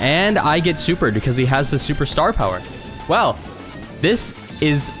Brock, and I get supered because he has the super star power. Well, this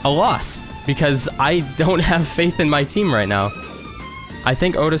is a loss because I don't have faith in my team right now. I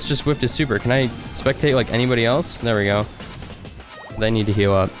think Otis just whiffed his super. Can I spectate like anybody else? There we go. They need to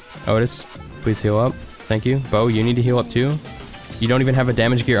heal up. Otis, please heal up. Thank you. Bo, you need to heal up too. You don't even have a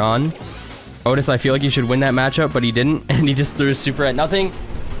damage gear on. Otis, I feel like you should win that matchup, but he didn't, and he just threw his super at nothing.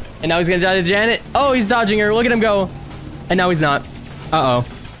 And now he's gonna die to Janet. Oh, he's dodging her. Look at him go. And now he's not. Uh-oh.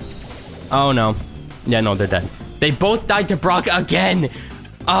 Oh, no. Yeah, no, they're dead. They both died to Brock again.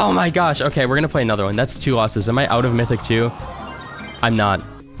 Oh, my gosh. Okay, we're going to play another one. That's 2 losses. Am I out of Mythic 2? I'm not.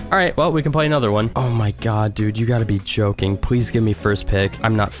 All right, well, we can play another one. Oh, my God, dude. You got to be joking. Please give me first pick.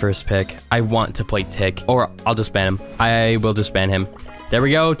 I'm not first pick. I want to play Tick. Or I'll just ban him. I will just ban him. There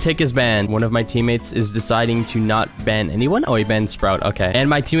we go. Tick is banned. One of my teammates is deciding to not ban anyone. Oh, he banned Sprout. Okay. And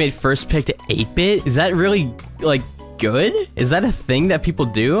my teammate first picked 8-bit. Is that really, like... good? Is that a thing that people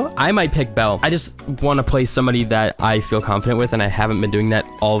do? I might pick Bell. I just want to play somebody that I feel confident with, and I haven't been doing that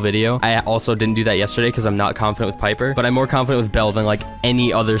all video. I also didn't do that yesterday because I'm not confident with Piper, but I'm more confident with Belle than like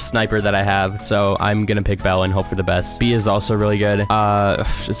any other sniper that I have. So I'm gonna pick Belle and hope for the best. B is also really good.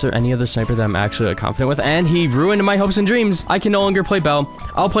 Is there any other sniper that I'm actually like, confident with? And he ruined my hopes and dreams. I can no longer play Belle.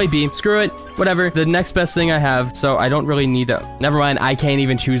 I'll play B. Screw it. Whatever. The next best thing I have. So I don't really need to. Never mind. I can't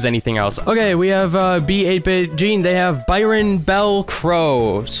even choose anything else. Okay, we have B, 8-bit, Gene. They have Byron, Belle,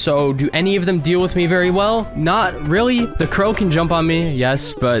 Crow. So do any of them deal with me very well? Not really. The Crow can jump on me,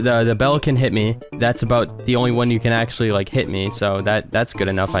 yes, but the Belle can hit me. That's about the only one you can actually like hit me. So that's good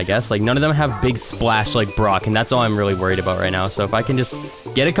enough, I guess. Like none of them have big splash like Brock, and that's all I'm really worried about right now. So if I can just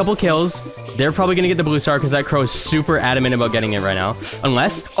get a couple kills, they're probably gonna get the blue star because that Crow is super adamant about getting it right now.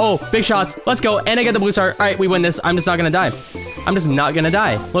 Unless, oh, big shots. Let's go. And I get the blue star. All right, we win this. I'm just not gonna die. I'm just not gonna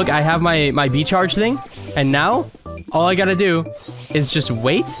die. Look, I have my B charge thing, and now all I gotta do is just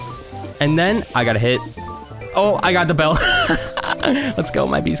wait, and then I gotta hit. Oh, I got the Belle. Let's go.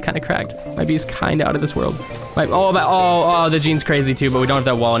 My B's kind of cracked. My B's kind of out of this world. Oh, the Gene's crazy too, but we don't have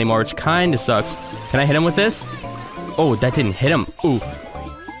that wall anymore, which kind of sucks. Can I hit him with this? Oh, that didn't hit him. Ooh.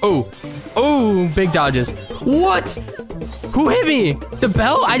 Ooh. Ooh, big dodges. What? Who hit me? The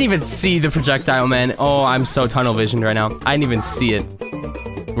Belle? I didn't even see the projectile, man. Oh, I'm so tunnel visioned right now. I didn't even see it.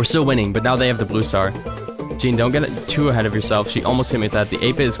 We're still winning, but now they have the blue star. Gene, don't get too ahead of yourself. She almost hit me with that. The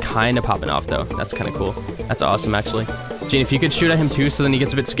 8-bit is kind of popping off, though. That's kind of cool. That's awesome, actually. Gene, if you could shoot at him, too, so then he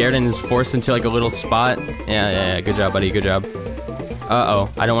gets a bit scared and is forced into, like, a little spot. Yeah. Good job, buddy. Good job. Uh-oh.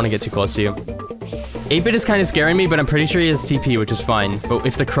 I don't want to get too close to you. 8-bit is kind of scaring me, but I'm pretty sure he has TP, which is fine. But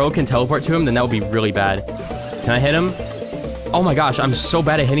if the Crow can teleport to him, then that would be really bad. Can I hit him? Oh my gosh, I'm so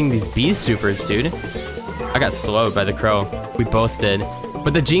bad at hitting these B supers, dude. I got slowed by the Crow. We both did.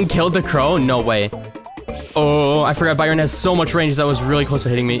 But the Gene killed the Crow? No way. Oh, I forgot Byron has so much range. That was really close to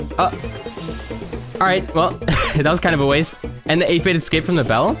hitting me. Alright, well, that was kind of a waste. And the 8-bit escaped from the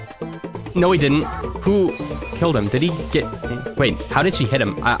Belle? No, he didn't. Who killed him? Did he get... Wait, how did she hit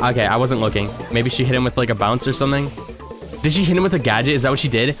him? Okay, I wasn't looking. Maybe she hit him with, like, a bounce or something? Did she hit him with a gadget? Is that what she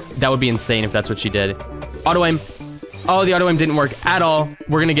did? That would be insane if that's what she did. Auto aim. Oh, the auto aim didn't work at all.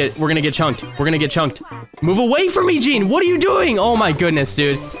 We're gonna get chunked. We're gonna get chunked. Move away from me, Gene! What are you doing? Oh my goodness,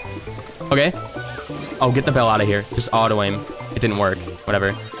 dude. Okay. Oh, get the Belle out of here. Just auto aim. It didn't work. Whatever.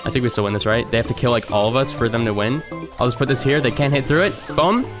 I think we still win this, right? They have to kill, like, all of us for them to win. I'll just put this here. They can't hit through it.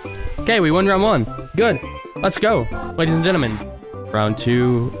 Boom. Okay, we won round 1. Good. Let's go, ladies and gentlemen. Round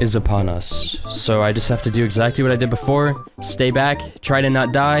 2 is upon us. So I just have to do exactly what I did before. Stay back. Try to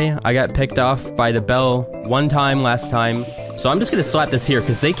not die. I got picked off by the Belle one time last time. So I'm just going to slap this here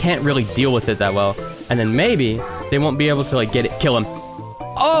because they can't really deal with it that well. And then maybe they won't be able to, like, get it. Kill him.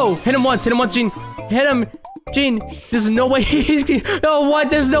 Oh, hit him once, Gene. Hit him. Gene, there's no way he's... Oh, what?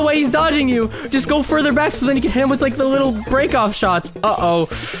 There's no way he's dodging you. Just go further back so then you can hit him with, like, the little break-off shots. Uh-oh.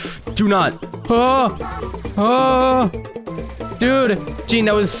 Do not. Oh. Dude. Gene,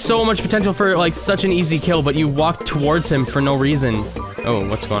 that was so much potential for, like, such an easy kill, but you walked towards him for no reason. Oh,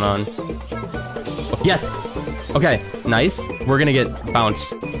 what's going on? Oh, yes. Okay, nice. We're gonna get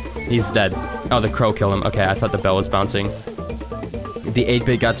bounced. He's dead. Oh, the Crow killed him. Okay, I thought the Belle was bouncing. The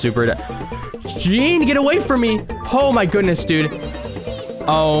 8-bit got supered. Gene, get away from me. Oh my goodness, dude.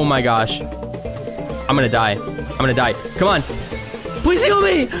 Oh my gosh. I'm gonna die. Come on. Please heal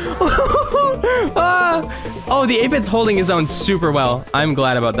me. Oh, the 8-bit's holding his own super well. I'm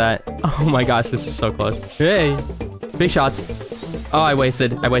glad about that. Oh my gosh, this is so close. Hey. Big shots. Oh, I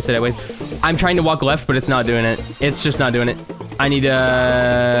wasted. I'm trying to walk left, but it's not doing it. It's just not doing it. I need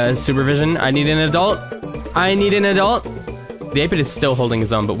supervision. I need an adult. The 8-bit is still holding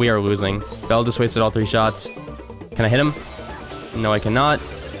his own, but we are losing. Belle just wasted all 3 shots. Can I hit him? No, I cannot.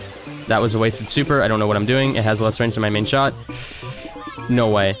 That was a wasted super. I don't know what I'm doing. It has less range than my main shot. No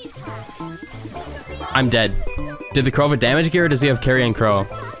way. I'm dead. Did the Crow have a damage gear, or does he have carrying Crow?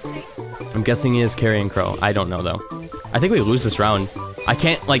 I'm guessing he has carrying Crow. I don't know, though. I think we lose this round. I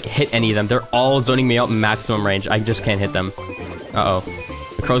can't, like, hit any of them. They're all zoning me out maximum range. I just can't hit them. Uh-oh.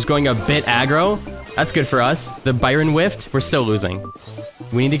 The Crow's going a bit aggro. That's good for us. The Byron whiffed. We're still losing.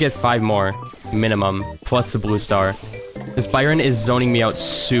 We need to get 5 more. Minimum. Plus the blue star. This Byron is zoning me out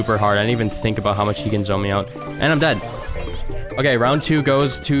super hard. I didn't even think about how much he can zone me out. And I'm dead. Okay, round 2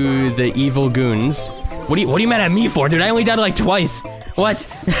 goes to the evil goons. What are you mad at me for, dude? I only died like twice. What?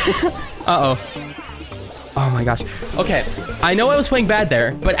 Uh-oh. Oh my gosh. Okay, I know I was playing bad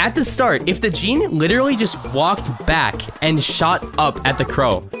there, but at the start, if the Gene literally just walked back and shot up at the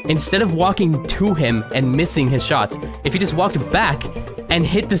Crow, instead of walking to him and missing his shots, if he just walked back and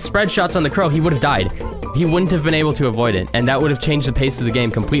hit the spread shots on the Crow, he would have died. He wouldn't have been able to avoid it, and that would have changed the pace of the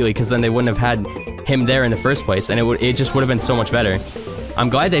game completely, because then they wouldn't have had him there in the first place, and it just would have been so much better. I'm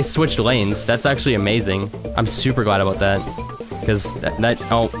glad they switched lanes. That's actually amazing. I'm super glad about that. Because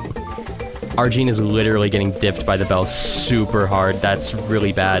oh, Argene is literally getting diffed by the Bell super hard. That's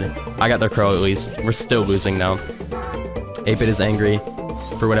really bad. I got their Crow at least. We're still losing now. 8-Bit is angry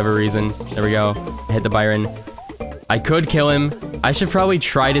for whatever reason. There we go. I hit the Byron. I could kill him. I should probably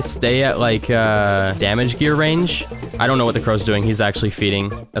try to stay at like damage gear range. I don't know what the Crow's doing. He's actually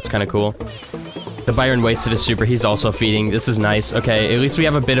feeding. That's kind of cool. The Byron wasted his super. He's also feeding. This is nice. Okay, at least we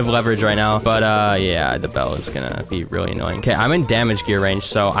have a bit of leverage right now. But yeah, the Bell is gonna be really annoying. Okay, I'm in damage gear range,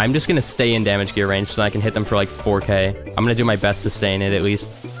 so I'm just gonna stay in damage gear range so I can hit them for like 4k. I'm gonna do my best to stay in it at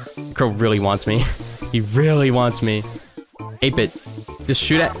least. Crow really wants me. He really wants me. 8-Bit, just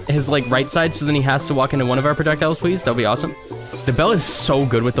shoot at his like right side so then he has to walk into one of our projectiles, please. That'll be awesome. The Bell is so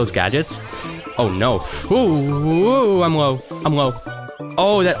good with those gadgets. Oh no. Ooh, I'm low. I'm low.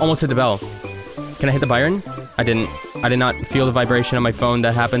 Oh, that almost hit the Bell. Can I hit the Byron? I didn't. I did not feel the vibration on my phone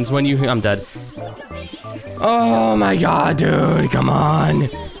that happens when you... I'm dead. Oh my god, dude. Come on.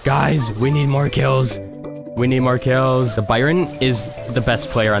 Guys, we need more kills. We need more kills. The Byron is the best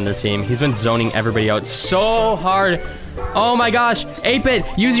player on their team. He's been zoning everybody out so hard. Oh my gosh. 8-Bit,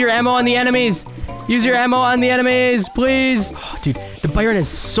 use your ammo on the enemies. Use your ammo on the enemies, please. Oh, dude, the Byron has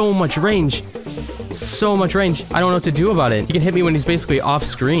so much range. So much range. I don't know what to do about it. He can hit me when he's basically off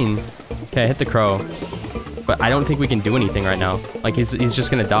screen. Okay, I hit the Crow. But I don't think we can do anything right now. Like, he's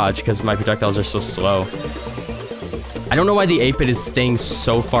just gonna dodge because my projectiles are so slow. I don't know why the 8-Bit is staying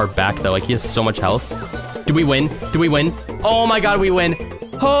so far back, though. Like, he has so much health. Do we win? Do we win? Oh my god, we win.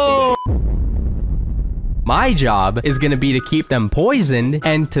 Oh! My job is gonna be to keep them poisoned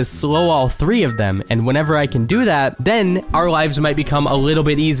and to slow all three of them. And whenever I can do that, then our lives might become a little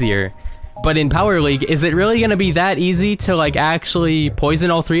bit easier. But in Power League, is it really gonna be that easy to, like, actually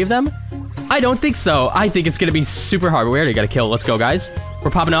poison all three of them? I don't think so. I think it's gonna be super hard. We already got a kill. Let's go, guys.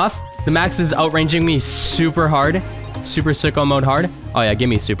 We're popping off. The Max is outranging me super hard. Super sicko mode hard. Oh yeah, give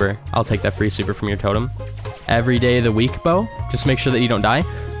me super. I'll take that free super from your totem. Every day of the week, Bo. Just make sure that you don't die.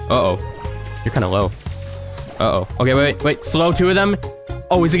 Uh-oh. You're kind of low. Uh-oh. Okay, wait. Slow two of them.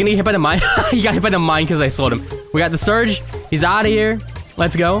 Oh, is he gonna get hit by the mine? He got hit by the mine because I slowed him. We got the Surge. He's out of here.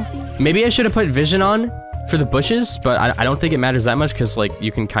 Let's go. Maybe I should have put vision on for the bushes, but I don't think it matters that much because, like,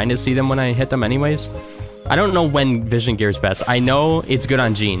 you can kind of see them when I hit them anyways. I don't know when vision gear is best. I know it's good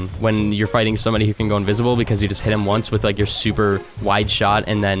on Gene when you're fighting somebody who can go invisible because you just hit him once with, like, your super wide shot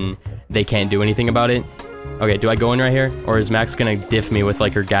and then they can't do anything about it. Okay, do I go in right here? Or is Max gonna diff me with,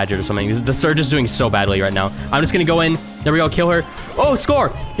 like, her gadget or something? The Surge is doing so badly right now. I'm just gonna go in. There we go, kill her. Oh,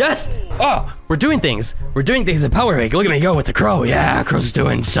 score! Yes! Oh, we're doing things. We're doing things at Power League. Look at me go with the Crow. Yeah, Crow's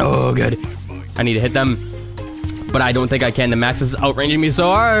doing so good. I need to hit them, but I don't think I can. The Max is outranging me so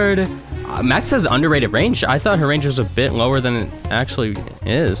hard. Max has underrated range. I thought her range was a bit lower than it actually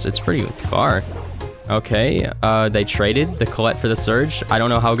is. It's pretty far. Okay, they traded the Colette for the Surge. I don't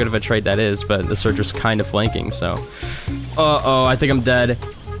know how good of a trade that is, but the Surge was kind of flanking, so... Uh-oh, I think I'm dead.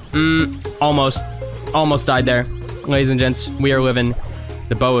 Almost. Almost died there. Ladies and gents, we are living.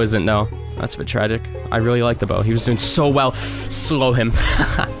 The bow isn't, though. That's a bit tragic. I really like the bow. He was doing so well. Slow him.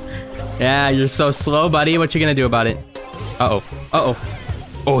 Yeah, you're so slow, buddy. What you gonna do about it? Uh-oh. Uh-oh.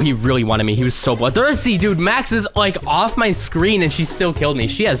 Oh, he really wanted me. He was so bloodthirsty, dude. Max is, like, off my screen, and she still killed me.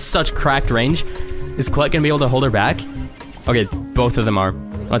 She has such cracked range. Is Colette gonna be able to hold her back? Okay, both of them are.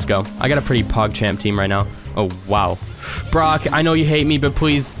 Let's go. I got a pretty PogChamp team right now. Oh, wow. Brock, I know you hate me, but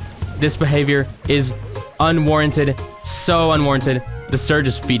please, this behavior is unwarranted. So unwarranted. The Surge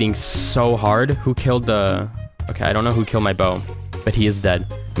is feeding so hard. Who killed the... Okay, I don't know who killed my bow, but he is dead.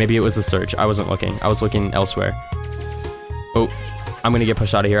 Maybe it was the Surge. I wasn't looking. I was looking elsewhere. Oh, I'm gonna get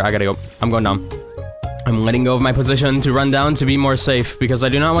pushed out of here. I gotta go. I'm going down. I'm letting go of my position to run down to be more safe because I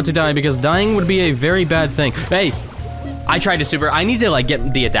do not want to die because dying would be a very bad thing. Hey, I tried to super. I need to, like,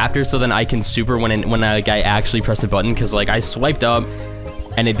 get the adapter so then I can super when I actually press the button because, like, I swiped up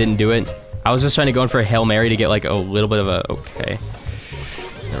and it didn't do it. I was just trying to go in for a Hail Mary to get, like, a little bit of a... Okay.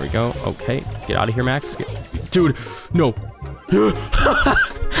 There we go. Okay. Get out of here, Max. Dude, no.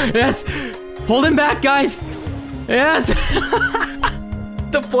 Yes. Hold him back, guys. Yes.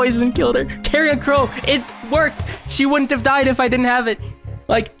 The poison killed her. Carry a Crow. It worked. She wouldn't have died if I didn't have it.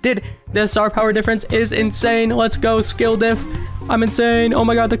 Like, the star power difference is insane. Let's go. Skill diff. I'm insane. Oh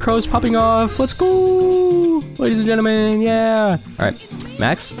my god, the Crow's popping off. Let's go. Ladies and gentlemen. Yeah. All right.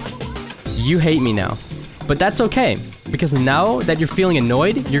 Max, you hate me now. But that's okay. Because now that you're feeling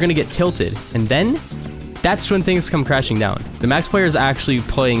annoyed, you're going to get tilted. And then... that's when things come crashing down. The Max player is actually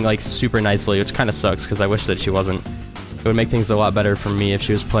playing, like, super nicely, which kind of sucks because I wish that she wasn't. It would make things a lot better for me if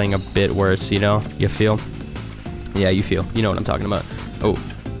she was playing a bit worse, you know? You feel? Yeah, you feel. You know what I'm talking about. Oh.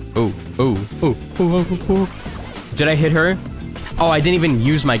 Oh. Oh. Oh. Oh. Did I hit her? Oh, I didn't even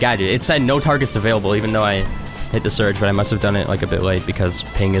use my gadget. It said no targets available, even though I hit the surge, but I must have done it like a bit late because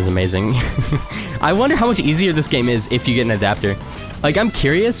ping is amazing. I wonder how much easier this game is if you get an adapter. Like, I'm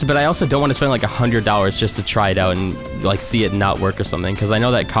curious, but I also don't want to spend like $100 just to try it out and like see it not work or something, because I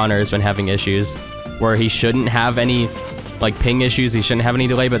know that Connor has been having issues where he shouldn't have any like ping issues, he shouldn't have any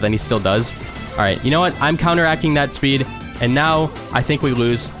delay, but then he still does. All right, you know what? I'm counteracting that speed, and now I think we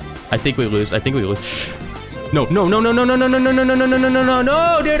lose. I think we lose. I think we lose. No, no, no, no, no, no, no, no, no, no, no, no, no, no, no, no,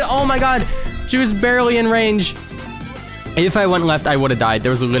 no, dude. Oh my God. She was barely in range. If I went left, I would have died. There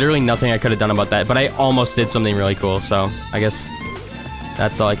was literally nothing I could have done about that, but I almost did something really cool. So I guess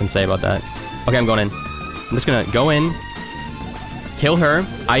that's all I can say about that. Okay, I'm going in. I'm just gonna go in, kill her.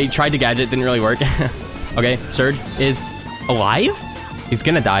 I tried to gadget, didn't really work. Okay, Surge is alive? He's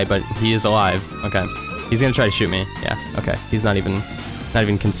gonna die, but he is alive. Okay. He's gonna try to shoot me. Yeah, okay. He's not even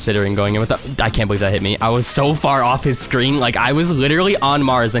considering going in with that. I can't believe that hit me. I was so far off his screen. Like, I was literally on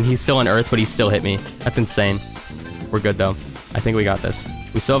Mars and he's still on Earth, but he still hit me. That's insane. We're good though. I think we got this.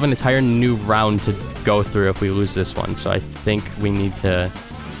 We still have an entire new round to go through if we lose this one. So I think we need to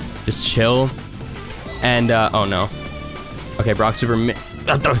just chill. And, oh no. Okay, Brock super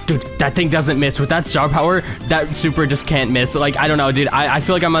dude, that thing doesn't miss. With that star power, that super just can't miss. Like, I don't know, dude. I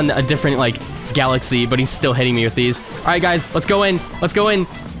feel like I'm on a different, like, galaxy, but he's still hitting me with these. All right, guys, let's go in. Let's go in.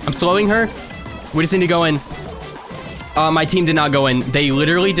 I'm slowing her. We just need to go in. My team did not go in. They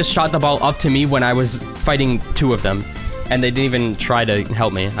literally just shot the ball up to me when I was fighting two of them, and they didn't even try to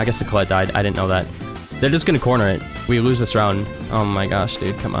help me. I guess the Colette died. I didn't know that. They're just gonna corner it. We lose this round. Oh my gosh,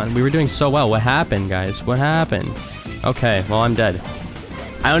 dude, come on. We were doing so well. What happened, guys? What happened? Okay, well, I'm dead.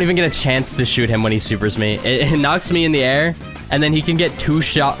 I don't even get a chance to shoot him when he supers me. It knocks me in the air, and then he can get two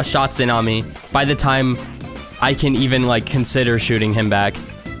shots in on me by the time I can even, like, consider shooting him back.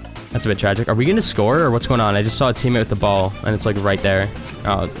 That's a bit tragic. Are we gonna score, or what's going on? I just saw a teammate with the ball, and it's, like, right there.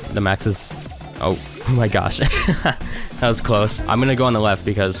 Oh, the max is... Oh my gosh. That was close. I'm gonna go on the left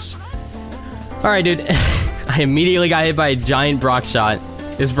because... Alright, dude. I immediately got hit by a giant Brock shot.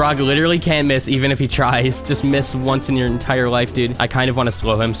 This Brock literally can't miss, even if he tries. Just miss once in your entire life, dude. I kind of want to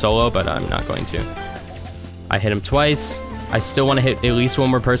slow him solo, but I'm not going to. I hit him twice. I still want to hit at least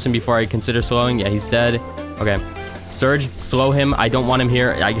one more person before I consider slowing. Yeah, he's dead. Okay. Surge, slow him. I don't want him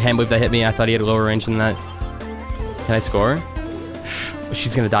here. I can't believe that hit me. I thought he had a lower range than that. Can I score?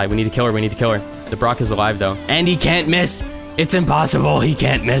 She's gonna die. We need to kill her. We need to kill her. The Brock is alive, though. And he can't miss. It's impossible. He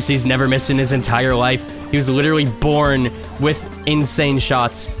can't miss. He's never missed in his entire life. He was literally born with insane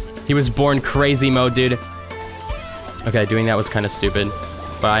shots. He was born crazy mode, dude. Okay, doing that was kind of stupid.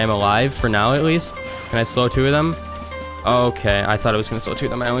 But I am alive for now, at least. Can I slow two of them? Okay, I thought I was going to slow two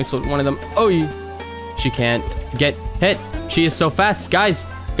of them. I only slowed one of them. Oh, she can't get hit. She is so fast. Guys,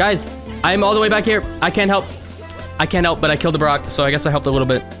 I'm all the way back here. I can't help. But I killed the Brock, so I guess I helped a little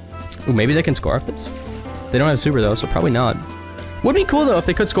bit. Ooh, maybe they can score off this. They don't have super, though, so probably not. Would be cool, though, if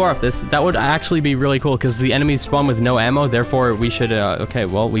they could score off this. That would actually be really cool, because the enemies spawn with no ammo. Therefore, we should... okay,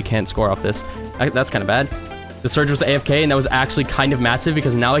 well, we can't score off this. That's kind of bad. The Surge was AFK, and that was actually kind of massive,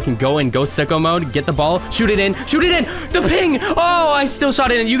 because now I can go in Go Sicko mode, get the ball, shoot it in! The ping! Oh, I still shot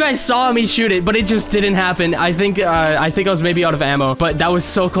it in. You guys saw me shoot it, but it just didn't happen. I think I was maybe out of ammo, but that was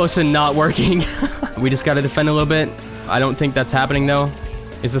so close to not working. We just got to defend a little bit. I don't think that's happening, though.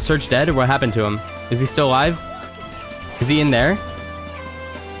 Is the Surge dead, or what happened to him? Is he still alive? Is he in there?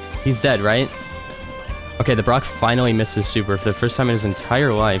 He's dead, right? Okay, the Brock finally missed his super. For the first time in his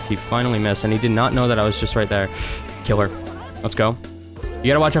entire life, he finally missed, and he did not know that I was just right there. Kill her. Let's go. You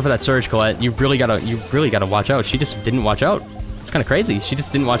gotta watch out for that Surge, Colette. You really gotta watch out. She just didn't watch out. It's kind of crazy. She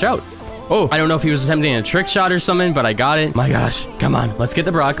just didn't watch out. Oh, I don't know if he was attempting a trick shot or something, but I got it. My gosh. Come on. Let's get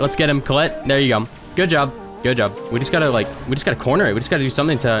the Brock. Let's get him. Colette, there you go. Good job. Good job. We just gotta corner it. We just gotta do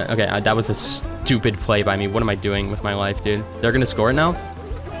something to... Okay, that was a stupid play by me. What am I doing with my life, dude? They're gonna score it now?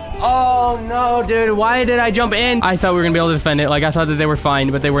 Oh, no, dude. Why did I jump in? I thought we were gonna be able to defend it. Like, I thought that they were fine,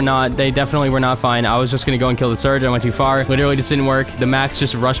 but they were not. They definitely were not fine. I was just gonna go and kill the Surge. I went too far. Literally just didn't work. The Max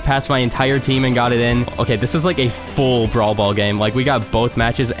just rushed past my entire team and got it in. Okay, this is like a full Brawl Ball game. Like, we got both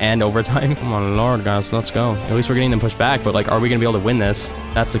matches and overtime. Come on, Lord, guys. Let's go. At least we're getting them pushed back, but, like, are we gonna be able to win this?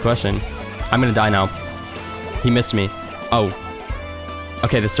 That's the question. I'm gonna die now. He missed me. Oh.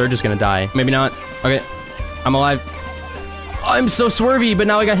 Okay, the Surge is gonna die. Maybe not. Okay. I'm alive. I'm so swervy, but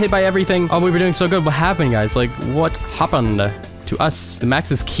now I got hit by everything. Oh, we were doing so good. What happened, guys? Like, what happened to us? The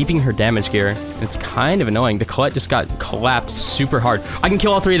Max is keeping her damage gear. It's kind of annoying. The Colette just got clapped super hard. I can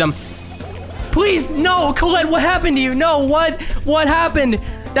kill all three of them. Please, no, Colette, what happened to you? No, what happened?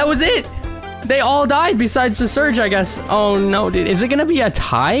 That was it. They all died besides the Surge, I guess. Oh no, dude. Is it gonna be a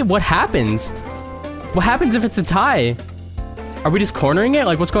tie? What happens? What happens if it's a tie? Are we just cornering it?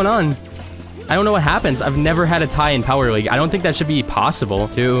 Like, what's going on? I don't know what happens. I've never had a tie in Power League. I don't think that should be possible.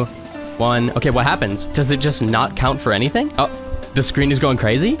 2, 1. Okay, what happens? Does it just not count for anything? Oh, the screen is going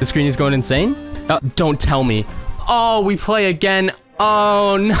crazy? The screen is going insane? Oh, don't tell me. Oh, we play again.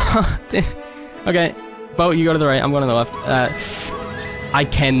 Oh, no. Okay, Bo, you go to the right. I'm going to the left. I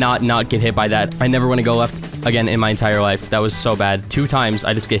cannot not get hit by that. I never want to go left again in my entire life. That was so bad. 2 times,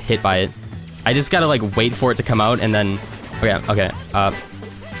 I just get hit by it. I just gotta, like, wait for it to come out, and then... Okay.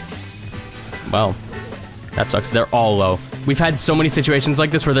 Well, that sucks. They're all low. We've had so many situations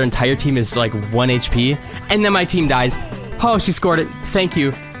like this where their entire team is, like, 1 HP, and then my team dies. Oh, she scored it. Thank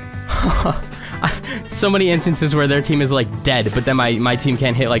you. So many instances where their team is, like, dead, but then my team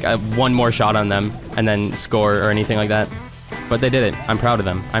can't hit, like, one more shot on them and then score or anything like that. But they did it. I'm proud of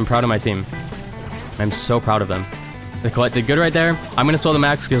them. I'm proud of my team. I'm so proud of them. The Colette did good right there. I'm going to slow the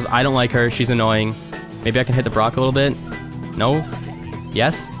Max because I don't like her. She's annoying. Maybe I can hit the Brock a little bit. No?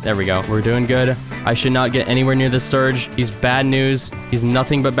 Yes? There we go. We're doing good. I should not get anywhere near this Surge. He's bad news. He's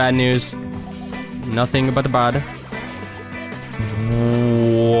nothing but bad news. Nothing but the bad.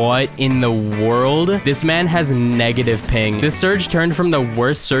 What in the world? This man has negative ping. This Surge turned from the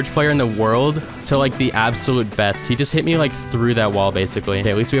worst Surge player in the world to, like, the absolute best. He just hit me, like, through that wall, basically.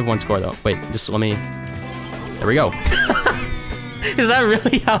 Okay, at least we have 1 score, though. Wait, just let me... There we go. Is that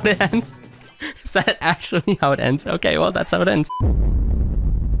really how it ends? Is that actually how it ends? Okay, well, that's how it ends.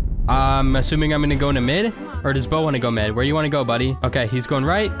 I'm assuming I'm gonna go into mid, or does Bo want to go mid? Where you want to go, buddy? Okay, he's going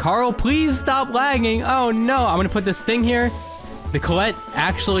right. Carl, please stop lagging. Oh, no. I'm gonna put this thing here. The Colette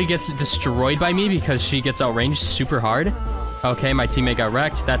actually gets destroyed by me because she gets outranged super hard. Okay, my teammate got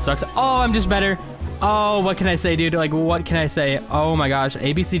wrecked. That sucks. Oh, I'm just better. Oh, what can I say, dude? Like, what can I say? Oh my gosh.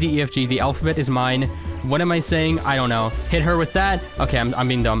 A, B, C, D, E, F, G. The alphabet is mine. What am I saying? I don't know. Hit her with that. Okay, I'm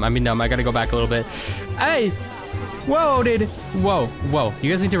being dumb. I'm being dumb. I gotta go back a little bit. Hey! Whoa, dude. Whoa. You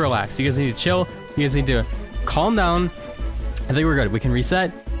guys need to relax. You guys need to chill. You guys need to calm down. I think we're good. We can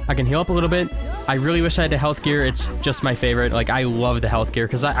reset. I can heal up a little bit. I really wish I had the health gear. It's just my favorite. Like, I love the health gear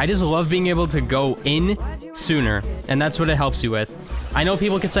because I just love being able to go in sooner. And that's what it helps you with. I know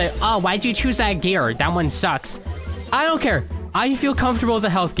people could say, oh, why'd you choose that gear? That one sucks. I don't care. I feel comfortable with the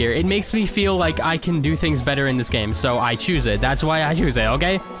health gear. It makes me feel like I can do things better in this game. So I choose it. That's why I choose it,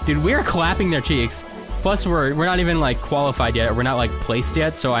 okay? Dude, we're clapping their cheeks. Plus, we're not even, like, qualified yet. We're not, like, placed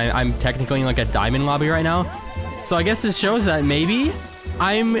yet. So I'm technically in, like, a diamond lobby right now. So I guess this shows that maybe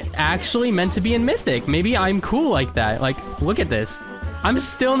I'm actually meant to be in Mythic. Maybe I'm cool like that. Like, look at this. I'm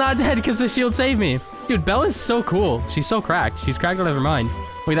still not dead because the shield saved me. Dude, Bella's so cool. She's so cracked. She's cracked out of her mind.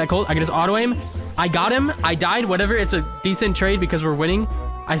 Look at that, Colt. I can just auto-aim. I got him. I died. Whatever. It's a decent trade because we're winning.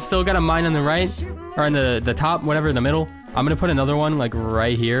 I still got a mine on the right. Or on the top. Whatever, in the middle. I'm going to put another one, like,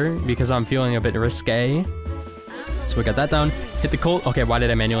 right here. Because I'm feeling a bit risque. So we got that down. Hit the Colt. Okay, why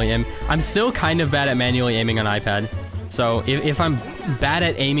did I manually aim? I'm still kind of bad at manually aiming on iPad. So if I'm bad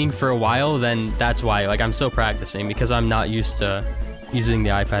at aiming for a while, then that's why. Like, I'm still practicing because I'm not used to using the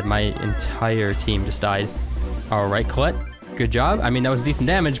iPad. My entire team just died. All right, Colette. Good job. I mean, that was decent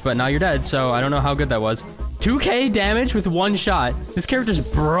damage, but now you're dead, so I don't know how good that was. 2k damage with 1 shot. This character's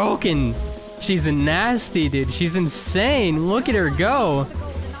broken. She's nasty, dude. She's insane. Look at her go.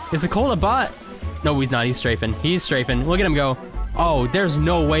 Is the Colt a bot? No, he's not. He's strafing. He's strafing. Look at him go. Oh, there's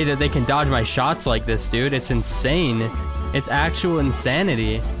no way that they can dodge my shots like this, dude. It's insane. It's actual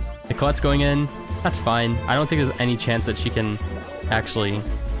insanity. The Colette's going in. That's fine. I don't think there's any chance that she can actually...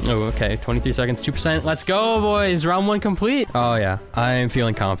 Oh, okay. 23 seconds, 2%. Let's go, boys. Round 1 complete. Oh, yeah. I'm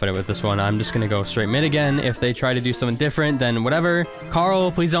feeling confident with this one. I'm just going to go straight mid again. If they try to do something different, then whatever.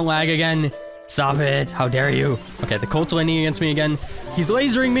 Carl, please don't lag again. Stop it. How dare you? Okay, the Colt's laning against me again. He's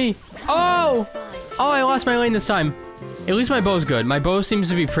lasering me. Oh! Oh, I lost my lane this time. At least my bow's good. My bow seems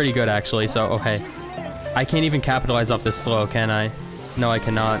to be pretty good, actually. So, okay. I can't even capitalize off this slow, can I? No, I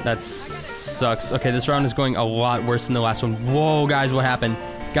cannot. That sucks. Okay, this round is going a lot worse than the last one. Whoa, guys, what happened?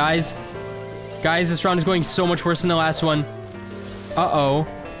 Guys, this round is going so much worse than the last one. Uh-oh.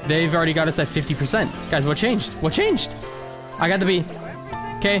 They've already got us at 50%. Guys, what changed? What changed? I got the B.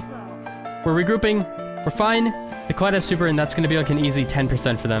 Okay. We're regrouping. We're fine. The Colette has super, and that's going to be like an easy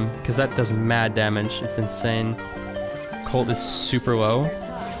 10% for them, because that does mad damage. It's insane. Colt is super low.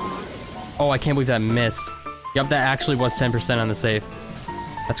 Oh, I can't believe that missed. Yup, that actually was 10% on the safe.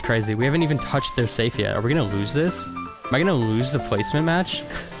 That's crazy. We haven't even touched their safe yet. Are we going to lose this? Am I going to lose the placement match?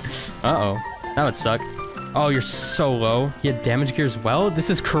 Uh-oh. That would suck. Oh, you're so low. He had damage gear as well? This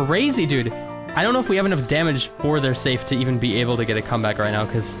is crazy, dude. I don't know if we have enough damage for their safe to even be able to get a comeback right now,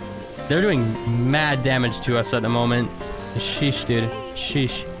 because They're doing mad damage to us at the moment. Sheesh, dude.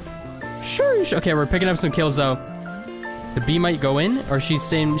 Sheesh. Sheesh. Okay, we're picking up some kills, though. The bee might go in, or she's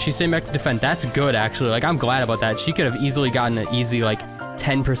staying back to defend. That's good, actually. Like, I'm glad about that. She could have easily gotten an easy, like,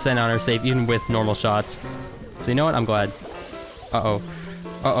 10% on her safe, even with normal shots. So, you know what? I'm glad. Uh-oh.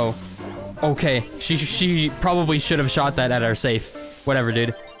 Uh-oh. Okay. She probably should have shot that at our safe. Whatever,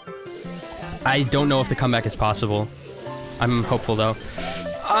 dude. I don't know if the comeback is possible. I'm hopeful, though.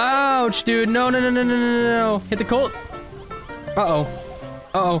 Ouch, dude. No, no, no, no, no, no, no. Hit the Colt. Uh-oh.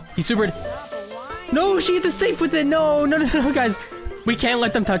 Uh-oh. He supered. No, she hit the safe with it. No, no, no, no, guys. We can't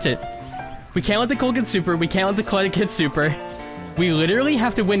let them touch it. We can't let the Colt get super. We can't let the Colt get super. We literally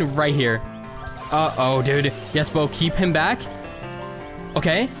have to win right here. Uh-oh, dude. Yes, Bo, keep him back.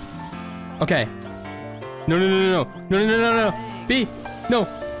 Okay. Okay. No, no, no, no, no. No, no, no, no, no. B. No.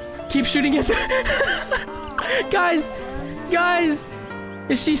 Keep shooting it. Guys. Guys.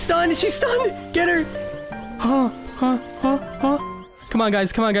 Is she stunned? Is she stunned? Get her. Huh. Huh. Huh. Huh. Come on,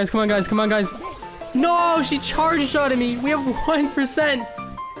 guys. Come on, guys. Come on, guys. Come on, guys. No, she charge shot at me. We have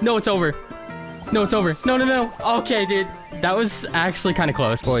 1%. No, it's over. No, it's over. No, no, no. Okay, dude. That was actually kind of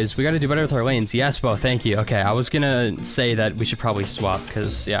close. Boys, we got to do better with our lanes. Yes, Bo, thank you. Okay, I was going to say that we should probably swap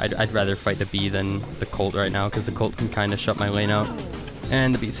because, yeah, I'd rather fight the bee than the Colt right now because the Colt can kind of shut my lane out.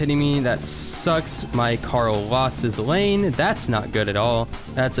 And the bee's hitting me. That sucks. My Carl lost his lane. That's not good at all.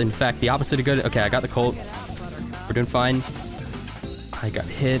 That's, in fact, the opposite of good. Okay, I got the Colt. We're doing fine. I got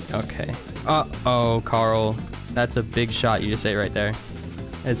hit. Okay. Uh-oh, Carl. That's a big shot you just ate right there.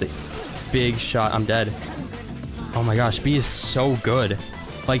 That is a big shot. I'm dead. Oh my gosh, B is so good.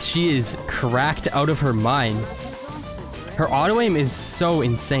 Like, she is cracked out of her mind. Her auto-aim is so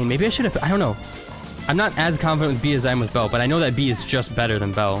insane. Maybe I should have... I don't know. I'm not as confident with B as I am with Belle, but I know that B is just better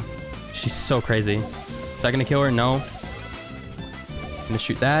than Belle. She's so crazy. Is that gonna kill her? No. I'm gonna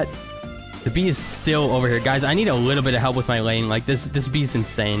shoot that. The bee is still over here. Guys, I need a little bit of help with my lane. Like, this bee's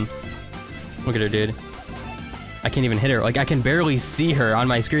insane. Look at her, dude. I can't even hit her. Like, I can barely see her on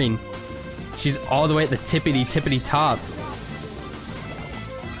my screen. She's all the way at the tippity top.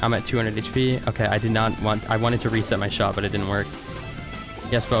 I'm at 200 HP. Okay, I did not want... I wanted to reset my shot, but it didn't work.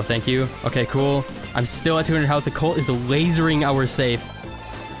 Yes, Bo, thank you. Okay, cool. I'm still at 200 health. The Colt is lasering our safe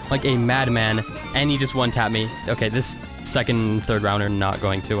like a madman. And he just one-tapped me. Okay, this second, third round are not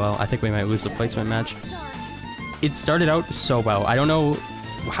going too well. I think we might lose the placement match. It started out so well. I don't know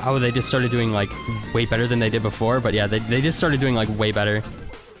how they just started doing, like, way better than they did before. But yeah, they just started doing, like, way better.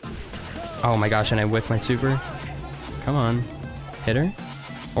 Oh my gosh, and I whiffed my super. Come on. Hit her.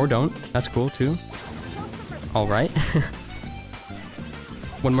 Or don't. That's cool, too. Alright.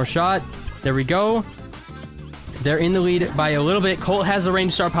 One more shot. There we go. They're in the lead by a little bit. Colt has the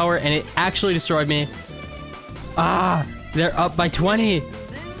range star power, and it actually destroyed me. Ah! They're up by 20.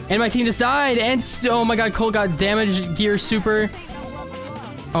 And my team just died. And oh my god, Colt got damage gear super.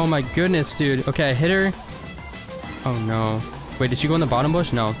 Oh my goodness, dude. Okay, I hit her. Oh no. Wait, did she go in the bottom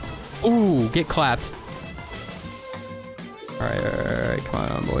bush? No. Ooh, get clapped. Alright, come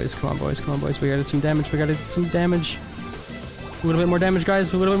on, boys. Come on, boys. Come on, boys. We gotta get some damage. We gotta get some damage. A little bit more damage,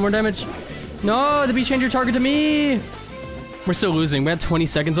 guys. A little bit more damage. No, the bee changed your target to me. We're still losing. We have 20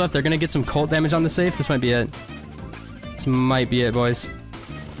 seconds left. They're gonna get some Colt damage on the safe. This might be it. This might be it, boys.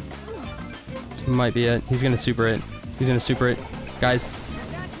 This might be it. He's gonna super it. He's gonna super it. Guys.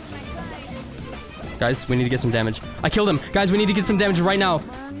 Guys, we need to get some damage. I killed him. Guys, we need to get some damage right now.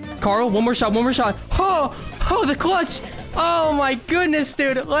 Carl, one more shot, one more shot. Oh, oh, the clutch. Oh my goodness,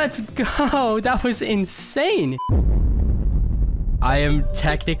 dude. Let's go. That was insane. I am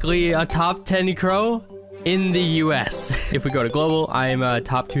technically a top 10 crow in the US. If we go to global, I'm a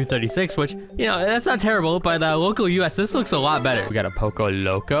top 236, which, you know, that's not terrible, but local US, this looks a lot better. We got a Poco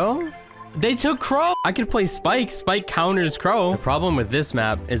Loco. They took Crow. I could play Spike. Spike counters Crow. The problem with this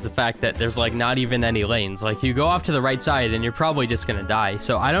map is the fact that there's like not even any lanes. Like you go off to the right side and you're probably just gonna die.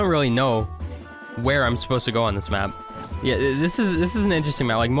 So I don't really know where I'm supposed to go on this map. Yeah, this is an interesting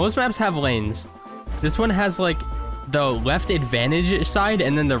map. Like most maps have lanes. This one has like the left advantage side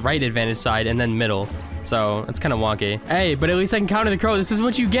and then the right advantage side and then middle. So it's kind of wonky. Hey, but at least I can counter the Crow. This is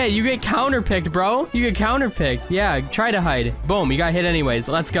what you get. You get counter-picked, bro. You get counter-picked. Yeah, try to hide. Boom, you got hit anyways.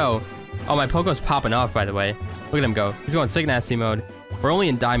 Let's go. Oh, my Poco's popping off, by the way. Look at him go. He's going sick nasty mode. We're only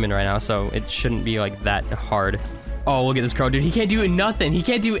in diamond right now, so it shouldn't be like that hard. Oh, look at this Crow, dude. He can't do nothing. He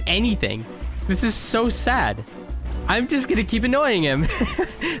can't do anything. This is so sad. I'm just gonna keep annoying him.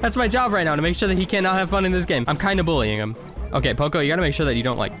 That's my job right now, to make sure that he cannot have fun in this game. I'm kind of bullying him. Okay, Poco, you gotta make sure that you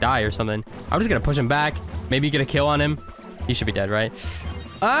don't, like, die or something. I'm just gonna push him back. Maybe get a kill on him. He should be dead, right?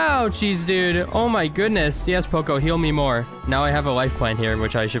 Ouchies, dude. Oh my goodness. Yes, Poco, heal me more. Now I have a life plan here,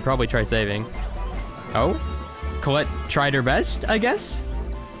 which I should probably try saving. Oh, Colette tried her best, I guess.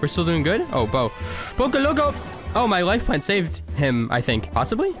 We're still doing good. Oh, Bo. Poco Loco. Oh, my life plan saved him, I think.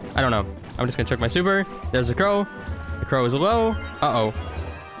 Possibly? I don't know. I'm just gonna check my super. There's a crow. The crow is low. Uh-oh.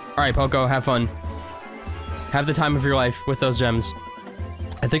 All right, Poco, have fun. Have the time of your life with those gems.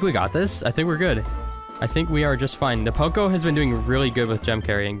 I think we got this. I think we're good. I think we are just fine. The Poco has been doing really good with gem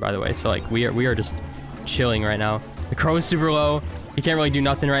carrying, by the way. So, like, we are just chilling right now. The crow is super low. He can't really do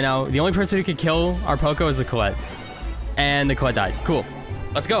nothing right now. The only person who can kill our Poco is the Colette. And the Colette died. Cool.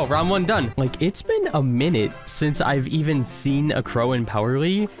 Let's go. Round 1 done. Like, it's been a minute since I've even seen a crow in Power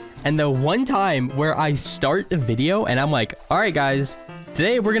League. And the one time where I start the video and I'm like, all right, guys,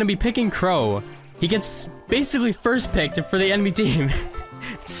 today we're going to be picking Crow. He gets basically first picked for the enemy team.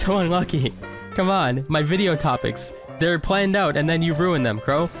 It's so unlucky. Come on, my video topics. They're planned out, and then you ruin them,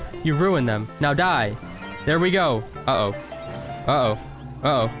 Crow. You ruin them. Now die. There we go. Uh-oh. Uh-oh.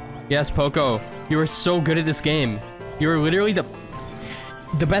 Uh-oh. Yes, Poco. You are so good at this game. You are literally the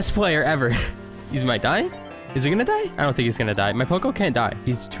best player ever. He might die? Is he gonna die? I don't think he's gonna die. My Poco can't die.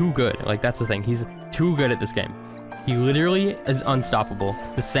 He's too good. Like, that's the thing. He's too good at this game. He literally is unstoppable.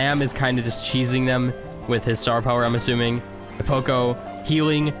 The Sam is kind of just cheesing them with his star power, I'm assuming. The Poco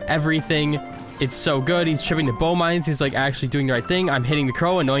healing everything. It's so good. He's tripping the bow mines. He's like actually doing the right thing. I'm hitting the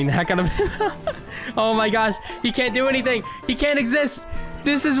crow, annoying the heck out of him. Oh my gosh. He can't do anything. He can't exist.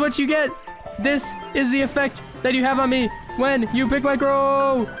 This is what you get. This is the effect that you have on me when you pick my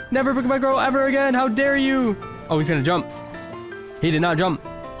crow. Never pick my crow ever again. How dare you? Oh, he's gonna jump. He did not jump.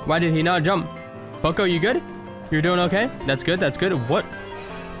 Why did he not jump? Poco, you good? You're doing okay? That's good. That's good. What?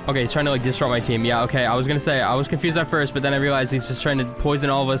 Okay, he's trying to like disrupt my team. Yeah, okay. I was gonna say, I was confused at first, but then I realized he's just trying to poison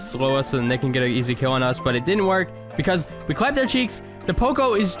all of us, slow us, so then they can get an easy kill on us. But it didn't work because we clapped their cheeks. The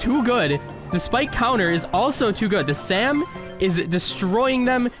Poco is too good. The spike counter is also too good. The Sam is destroying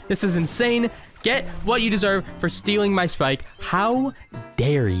them. This is insane. Get what you deserve for stealing my spike. How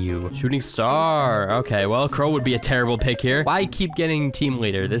dare you? Shooting star. Okay, well, Crow would be a terrible pick here. Why keep getting team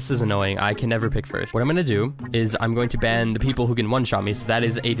leader? This is annoying. I can never pick first. What I'm gonna do is I'm going to ban the people who can one-shot me. So that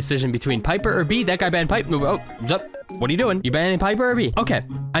is a decision between Piper or B. That guy banned Piper. Oh, what are you doing? You banning Piper or B? Okay,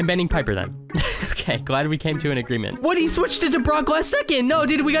 I'm banning Piper then. Okay, glad we came to an agreement. What? He switched it to Brock last second. No,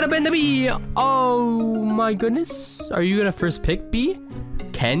 dude, we gotta ban the B. Oh my goodness. Are you gonna first pick B?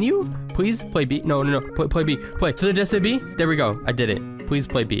 Can you? Please play B. No. Play B. Play. Suggested B. There we go. I did it. Please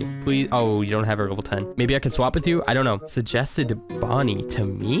play B. Please. Oh, you don't have a level 10. Maybe I can swap with you. I don't know. Suggested Bonnie to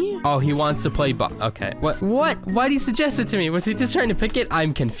me? Oh, he wants to play Okay. What? Why'd he suggest it to me? Was he just trying to pick it?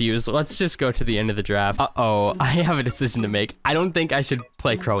 I'm confused. Let's just go to the end of the draft. Uh-oh. I have a decision to make. I don't think I should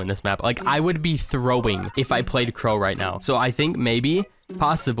play Crow in this map. Like, I would be throwing if I played Crow right now. So I think maybe,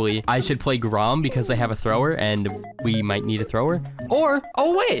 possibly, I should play Grom because they have a thrower and we might need a thrower. Or,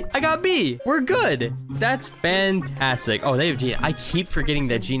 oh wait, I got B. We're good. That's fantastic. Oh, they have Gene. I keep forgetting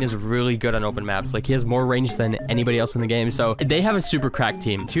that Gene is really good on open maps. Like, he has more range than anybody else in the game. So they have a super cracked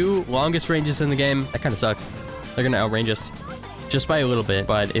team. 2 longest ranges in the game. That kind of sucks. They're gonna outrange us just by a little bit,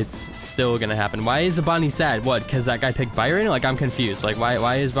 but it's still gonna happen. Why is Bonnie sad? What, because that guy picked Byron? Like, I'm confused. Like,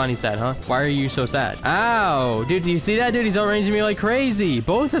 why is Bonnie sad, huh? Why are you so sad? Ow, dude, do you see that? Dude, he's outranging me like crazy.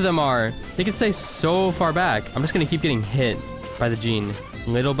 Both of them are. They can stay so far back. I'm just gonna keep getting hit by the Gene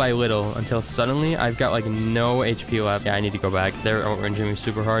little by little until suddenly I've got like no HP left. Yeah, I need to go back. They're outranging me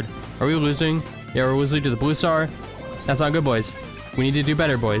super hard. Are we losing? Yeah, we're losing to the blue star. That's not good, boys. We need to do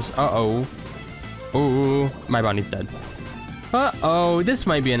better, boys. Uh-oh. Ooh, my Bonnie's dead. Uh-oh, this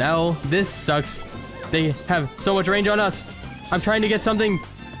might be an L. This sucks. They have so much range on us. I'm trying to get something,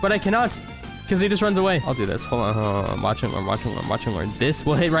 but I cannot because he just runs away. I'll do this. Hold on. I'm watching. This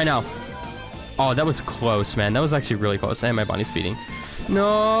will hit right now. Oh, that was close, man. That was actually really close. And my Bonnie's feeding.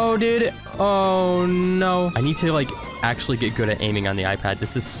 No, dude. Oh, no. I need to, like, actually get good at aiming on the iPad.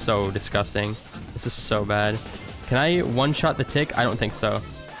 This is so disgusting. This is so bad. Can I one-shot the tick? I don't think so.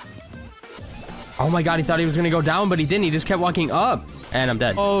 Oh my god, he thought he was gonna go down, but he didn't. He just kept walking up. And I'm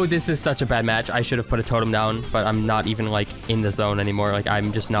dead. Oh, this is such a bad match. I should have put a totem down, but I'm not even, like, in the zone anymore. Like,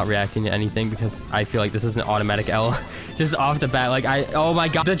 I'm just not reacting to anything because I feel like this is an automatic L. Just off the bat. Like, oh my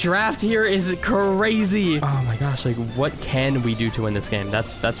god. The draft here is crazy. Oh my gosh, like, what can we do to win this game?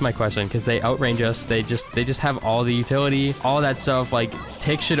 That's my question, because they outrange us. They just have all the utility, all that stuff. Like,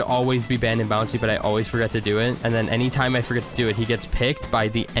 Tick should always be banned in Bounty, but I always forget to do it. And then anytime I forget to do it, he gets picked by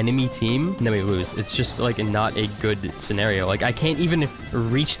the enemy team, and then we lose. It's just, like, not a good scenario. Like, I can't even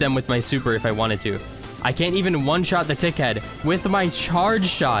reach them with my super if I wanted to. I can't even one-shot the tick head with my charge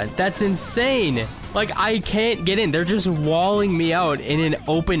shot. That's insane. Like, I can't get in. They're just walling me out in an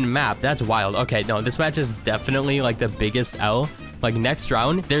open map. That's wild. Okay, no, this match is definitely, like, the biggest L. Like, next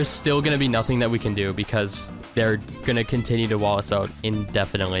round, there's still gonna be nothing that we can do because they're gonna continue to wall us out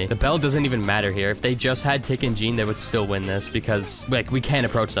indefinitely. The bell doesn't even matter here. If they just had Tick and Gene, they would still win this because, like, we can't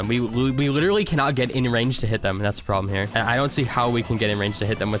approach them. We literally cannot get in range to hit them, and that's the problem here. And I don't see how we can get in range to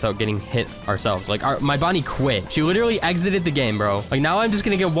hit them without getting hit ourselves. Like, my Bonnie quit. She literally exited the game, bro. Like, now I'm just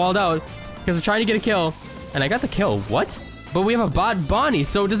gonna get walled out because I'm trying to get a kill, and I got the kill. What? But we have a bot Bonnie,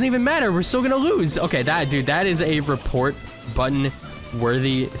 so it doesn't even matter. We're still gonna lose. Okay, that is a report button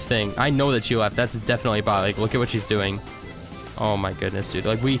worthy thing. I know that she left. That's definitely a bot. Like, look at what she's doing. Oh my goodness, dude.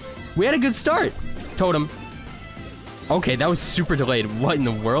 Like, we had a good start. Totem. Okay, that was super delayed. What in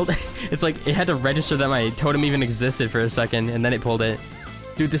the world? It's like it had to register that my totem even existed for a second, and then it pulled it.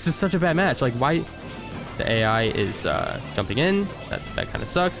 Dude, this is such a bad match. Like, why? The AI is jumping in. That kind of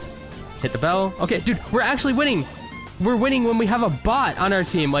sucks. Hit the bell. Okay, dude, we're actually winning. We're winning when we have a bot on our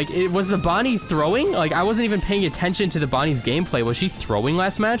team. Like, it was the Bonnie throwing? Like, I wasn't even paying attention to the Bonnie's gameplay. Was she throwing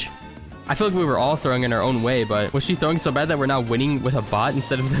last match? I feel like we were all throwing in our own way, but was she throwing so bad that we're now winning with a bot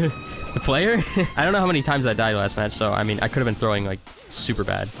instead of the player? I don't know how many times I died last match, so, I mean, I could have been throwing, like, super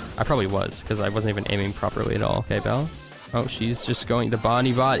bad. I probably was, because I wasn't even aiming properly at all. Okay, Belle. Oh, she's just going... The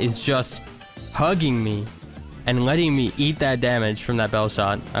Bonnie bot is just hugging me and letting me eat that damage from that Bell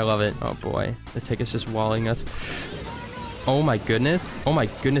shot. I love it. Oh, boy. The Tick is just walling us. Oh my goodness. Oh my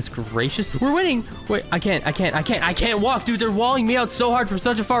goodness gracious. We're winning. Wait, I can't walk, dude. They're walling me out so hard from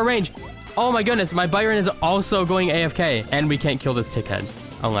such a far range. Oh my goodness. My Byron is also going AFK. And we can't kill this Tick head.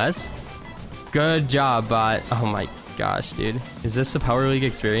 Unless. Good job, bot. Oh my gosh, dude. Is this the Power League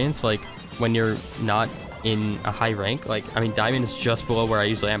experience? Like, when you're not in a high rank? Like, I mean, Diamond is just below where I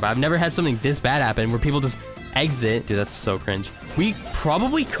usually am. But I've never had something this bad happen where people just exit. Dude, that's so cringe. We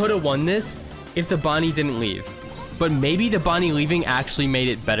probably could have won this if the Bonnie didn't leave. But maybe the Bonnie leaving actually made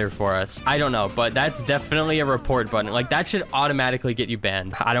it better for us. I don't know, but that's definitely a report button. Like, that should automatically get you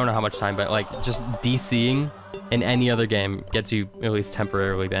banned. I don't know how much time, but, like, just DCing in any other game gets you at least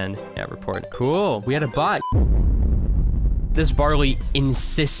temporarily banned. Yeah, report. Cool. We had a bot. This Barley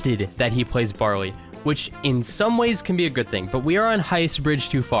insisted that he plays Barley, which in some ways can be a good thing, but we are on highest bridge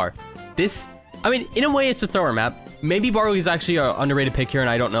too far. This, I mean, in a way, it's a thrower map. Maybe Barley's actually an underrated pick here, and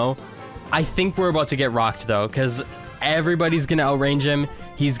I don't know. I think we're about to get rocked, though, because everybody's going to outrange him.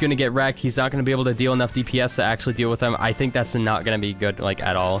 He's going to get wrecked. He's not going to be able to deal enough DPS to actually deal with him. I think that's not going to be good, like,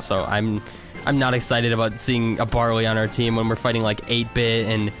 at all. So I'm not excited about seeing a Barley on our team when we're fighting, like, 8-Bit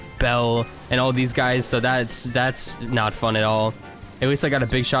and Bell and all these guys. So that's not fun at all. At least I got a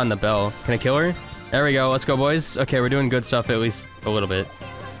big shot in the Bell. Can I kill her? There we go. Let's go, boys. Okay, we're doing good stuff, at least a little bit.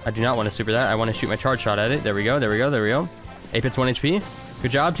 I do not want to super that. I want to shoot my charge shot at it. There we go. There we go. There we go. 8-Bit's 1 HP.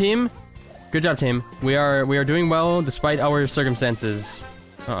 Good job, team. Good job, team. We are doing well despite our circumstances.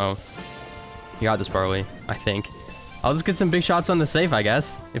 Uh-oh. You got this, Barley, I think. I'll just get some big shots on the safe, I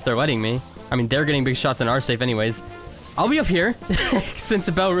guess, if they're letting me. I mean, they're getting big shots on our safe anyways. I'll be up here, since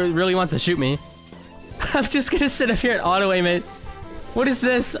the Bell really wants to shoot me. I'm just gonna sit up here and auto-aim it. What is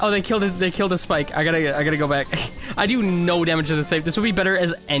this? Oh, they killed it. They killed a spike. I gotta go back. I do no damage to the safe. This would be better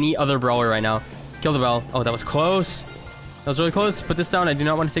as any other brawler right now. Kill the Bell. Oh, that was close. That was really close. Put this down. I do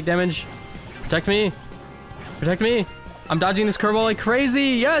not want to take damage. Protect me. Protect me. I'm dodging this curveball like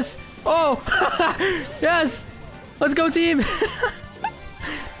crazy. Yes. Oh. Yes. Let's go, team.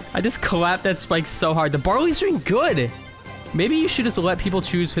 I just clapped that spike so hard. The Barley's doing good. Maybe you should just let people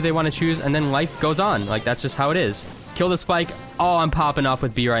choose who they want to choose, and then life goes on. Like, that's just how it is. Kill the spike. Oh, I'm popping off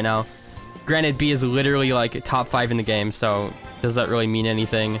with B right now. Granted, B is literally, like, top 5 in the game, so does that really mean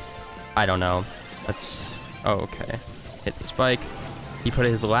anything? I don't know. That's... Oh, okay. Hit the spike. He put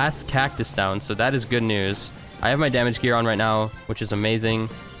his last cactus down, so that is good news. I have my damage gear on right now, which is amazing.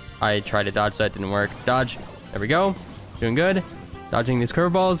 I tried to dodge that, didn't work. Dodge. There we go. Doing good. Dodging these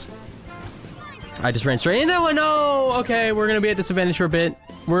curveballs. I just ran straight into one. No! Okay, we're going to be at disadvantage for a bit.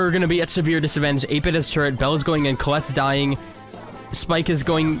 We're going to be at severe disadvantage. 8-Bit is turret. Bell is going in. Colette's dying. Spike is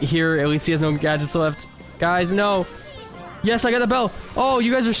going here. At least he has no gadgets left. Guys, no. Yes, I got the Bell. Oh,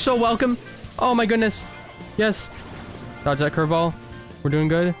 you guys are so welcome. Oh, my goodness. Yes. Dodge that curveball. We're doing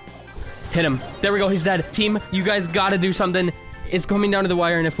good. Hit him. There we go. He's dead. Team, you guys gotta do something. It's coming down to the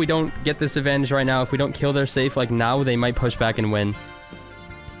wire, and if we don't get this advantage right now, if we don't kill their safe, like now, they might push back and win.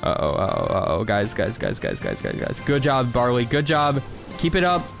 Uh-oh. Guys. Good job, Barley. Good job. Keep it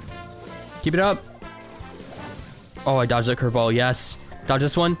up. Keep it up. Oh, I dodged that curveball. Yes. Dodge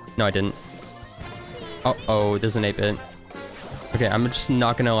this one? No, I didn't. Uh-oh. There's an 8-Bit. Okay, I'm just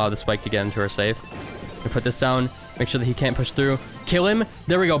not gonna allow the spike to get into our safe. I put this down. Make sure that he can't push through. Kill him.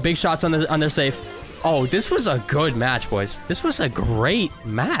 There we go. Big shots on their safe. Oh, this was a good match, boys. This was a great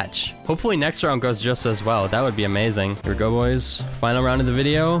match. Hopefully next round goes just as well. That would be amazing. Here we go, boys. Final round of the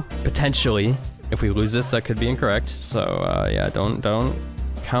video. Potentially. If we lose this, that could be incorrect. So, yeah, don't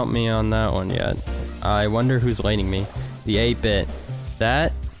count me on that one yet. I wonder who's laning me. The 8-bit.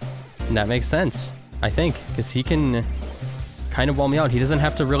 That makes sense, I think, because he can kind of wall me out. He doesn't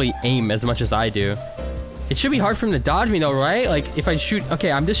have to really aim as much as I do. It should be hard for him to dodge me though, right? Like if I shoot, okay,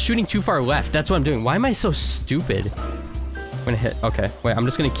 I'm just shooting too far left. That's what I'm doing. Why am I so stupid? I'm gonna hit, okay. Wait, I'm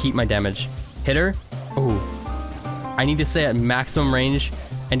just gonna keep my damage. Hit her. Oh, I need to stay at maximum range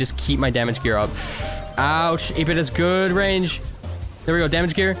and just keep my damage gear up. Ouch, 8-bit has good range. There we go,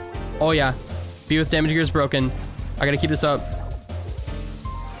 damage gear. Oh yeah, B with damage gear is broken. I gotta keep this up.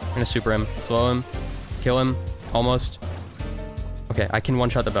 I'm gonna super him, slow him, kill him, almost. Okay, I can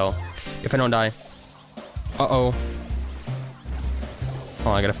one-shot the bell if I don't die. Uh-oh.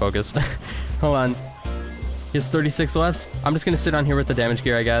 Oh, I gotta focus. Hold on. He has 36 left. I'm just gonna sit on here with the damage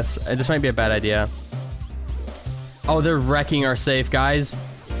gear, I guess. This might be a bad idea. Oh, they're wrecking our safe, guys.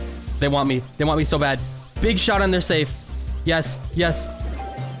 They want me. They want me so bad. Big shot on their safe. Yes, yes,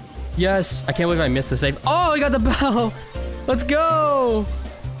 yes. I can't believe I missed the safe. Oh, I got the bell. Let's go.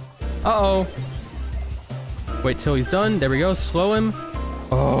 Uh-oh. Wait till he's done. There we go. Slow him.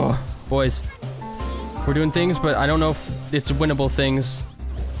 Oh, boys. We're doing things, but I don't know if it's winnable things.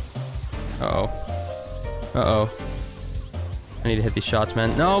 Uh-oh. Uh-oh. I need to hit these shots,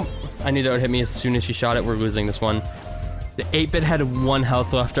 man. No, I need to hit me as soon as she shot it. We're losing this one. The 8-bit had 1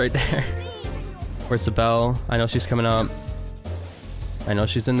 health left right there. Where's the bell? I know she's coming up. I know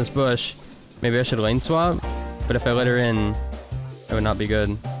she's in this bush. Maybe I should lane swap, but if I let her in, that would not be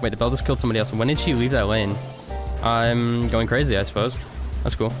good. Wait, the bell just killed somebody else. When did she leave that lane? I'm going crazy, I suppose.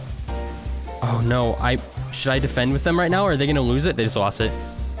 That's cool. Oh no, should I defend with them right now, or are they gonna lose it? They just lost it.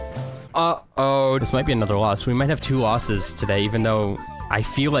 Uh-oh. This might be another loss. We might have 2 losses today, even though I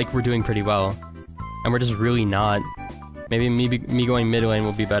feel like we're doing pretty well. And we're just really not. Maybe me going mid lane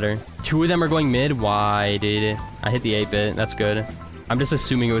will be better. 2 of them are going mid. Why, dude? I hit the 8-bit. That's good. I'm just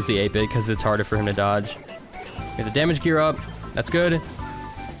assuming it was the 8-bit because it's harder for him to dodge. Get the damage gear up. That's good.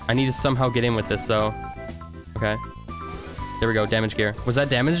 I need to somehow get in with this, though. Okay. There we go. Damage gear. Was that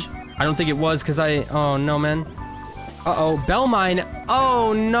damage? I don't think it was because oh no, man. Uh-oh, bell mine.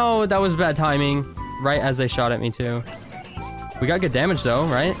 Oh no, that was bad timing. Right as they shot at me too. We got good damage though,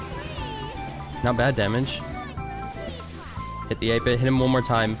 right? Not bad damage. Hit the 8-bit, hit him one more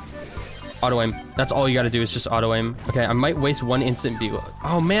time. Auto aim. That's all you gotta do is just auto aim. Okay, I might waste 1 instant B.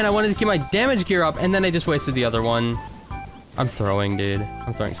 Oh man, I wanted to keep my damage gear up and then I just wasted the other one. I'm throwing, dude.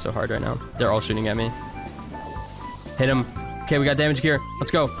 I'm throwing so hard right now. They're all shooting at me. Hit him. Okay, we got damage gear. Let's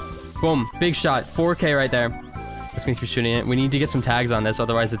go. Boom. Big shot. 4K right there. Just gonna keep shooting it. We need to get some tags on this,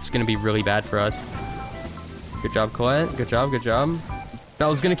 otherwise it's gonna be really bad for us. Good job, Colette. Good job, good job.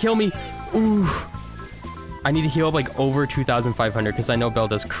 Belle's gonna kill me. Ooh. I need to heal up like over 2,500 because I know Belle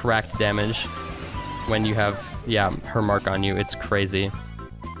does cracked damage when you have, yeah, her mark on you. It's crazy.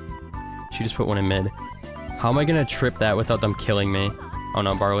 She just put 1 in mid. How am I gonna trip that without them killing me? Oh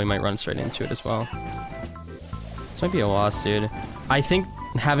no, Barley might run straight into it as well. This might be a loss, dude. I think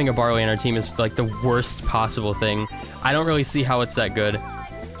having a Barley on our team is like the worst possible thing. I don't really see how it's that good.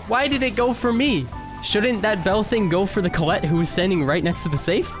 Why did it go for me? Shouldn't that Bell thing go for the Colette who was standing right next to the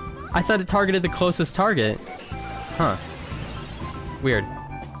safe? I thought it targeted the closest target. Huh. Weird.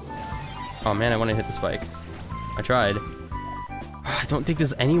 Oh man, I want to hit the spike. I tried. I don't think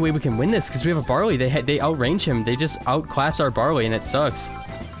there's any way we can win this because we have a Barley. They outrange him. They just outclass our Barley and it sucks.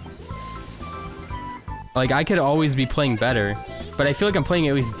 Like, I could always be playing better, but I feel like I'm playing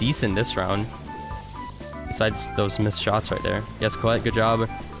at least decent this round. Besides those missed shots right there. Yes, Colette, good job.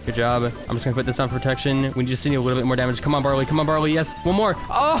 Good job. I'm just gonna put this on protection. We just need a little bit more damage. Come on, Barley. Come on, Barley. Yes, 1 more.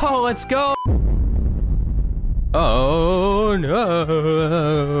 Oh, let's go. Oh, no.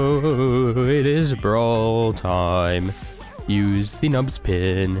 It is brawl time. Use the nubs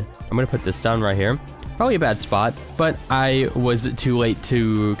pin. I'm gonna put this down right here. Probably a bad spot, but I was too late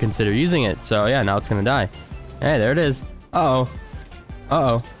to consider using it. So yeah, now it's gonna die. Hey, there it is. Uh-oh.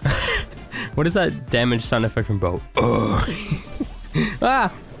 Uh-oh. What is that damage sound effect from Bo?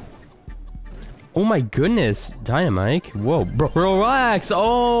 Ah! Oh my goodness. Dynamite. Whoa, bro, relax.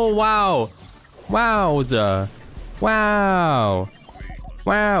 Oh, wow. Wowza. Wow.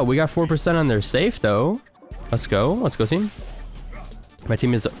 Wow, we got 4% on their safe, though. Let's go. Let's go, team. My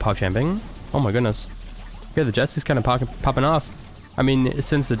team is pop champing. Oh my goodness. Okay, the Jesse's kind of popping off. I mean,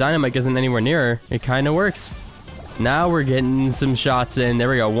 since the Dynamite isn't anywhere near, it kind of works. Now we're getting some shots in. There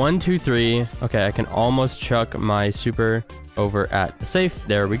we go. 1, 2, 3. Okay, I can almost chuck my super over at the safe.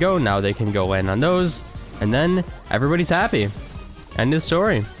 There we go. Now they can go land on those. And then everybody's happy. End of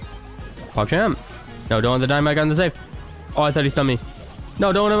story. PogChamp. No, don't let the dynamite on the safe. Oh, I thought he stunned me.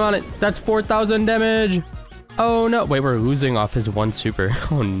 No, don't let him on it. That's 4,000 damage. Oh, no. Wait, we're losing off his one super.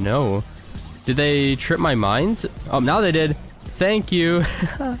 Oh, no. Did they trip my mines? Oh, now they did. Thank you.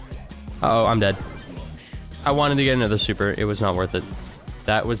 Uh-oh, I'm dead. I wanted to get another super. It was not worth it.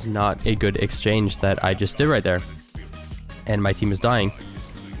 That was not a good exchange that I just did right there. And my team is dying.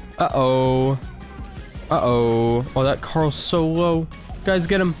 Uh-oh. Uh-oh. Oh, that Carl's so low. Guys,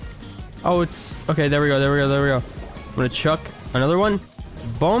 get him. Oh, it's... Okay, there we go, there we go, there we go. I'm gonna chuck another one.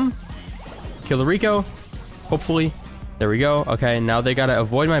 Boom. Kill the Rico. Hopefully. There we go. Okay, now they gotta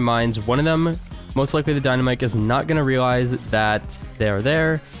avoid my mines. One of them, most likely the Dynamite, is not gonna realize that they are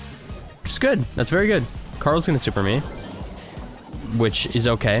there. Which is good. That's very good. Carl's gonna super me. Which is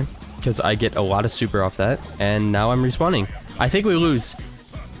okay, because I get a lot of super off that. And now I'm respawning. I think we lose.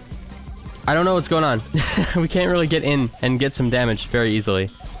 I don't know what's going on. We can't really get in and get some damage very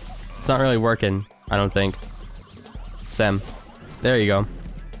easily. It's not really working, I don't think. Sam. There you go.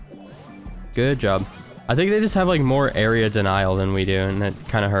 Good job. I think they just have like more area denial than we do, and it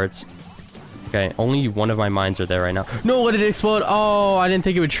kind of hurts. Okay, only one of my mines are there right now. No, let it explode. Oh, I didn't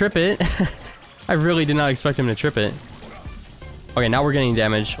think it would trip it. I really did not expect him to trip it. Okay, now we're getting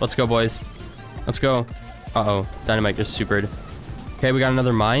damage. Let's go, boys. Let's go. Uh-oh. Dynamite just supered. Okay, we got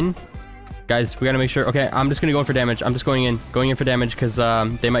another mine. Guys, we gotta make sure. Okay, I'm just gonna go in for damage. I'm just going in for damage because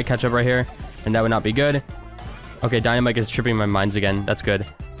they might catch up right here, and that would not be good. Okay, Dynamite is tripping my mines again. That's good.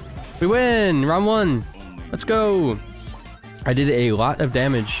 We win! Round 1. Let's go. I did a lot of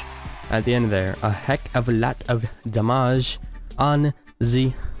damage at the end there. A heck of a lot of damage on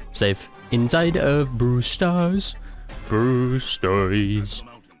the safe inside of Brawl Stars. Brawl Stars.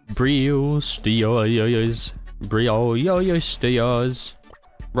 Brawl Stars. Brawl Stars.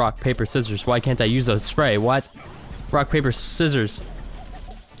 Rock, paper, scissors. Why can't I use those? Spray. What? Rock, paper, scissors.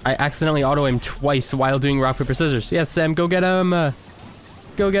 I accidentally auto-aimed twice while doing rock, paper, scissors. Yes, Sam, go get him.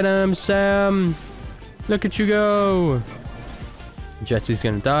 Go get him, Sam. Look at you go. Jessie's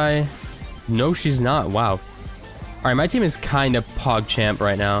gonna die. No, she's not. Wow. Alright, my team is kind of PogChamp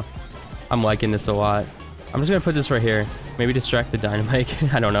right now. I'm liking this a lot. I'm just gonna put this right here. Maybe distract the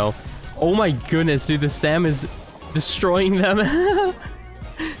Dynamite. I don't know. Oh my goodness, dude. The Sam is destroying them.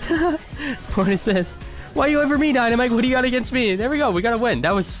 What is this? Why you over me, Dynamite? What do you got against me? There we go. We gotta win.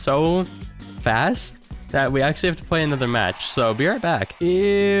 That was so fast that we actually have to play another match. So be right back.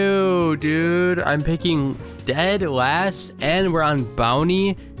 Ew, dude. I'm picking dead last and we're on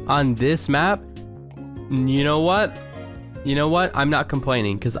bounty on this map. You know what? You know what? I'm not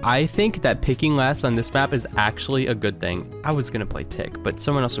complaining because I think that picking last on this map is actually a good thing. I was gonna play Tick, but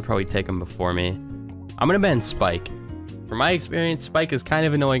someone else would probably take him before me. I'm gonna ban Spike. From my experience, Spike is kind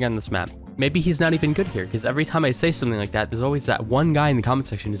of annoying on this map. Maybe he's not even good here, because every time I say something like that, there's always that one guy in the comment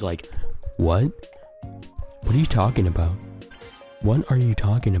section who's like, what? What are you talking about? What are you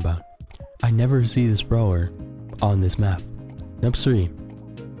talking about? I never see this brawler on this map.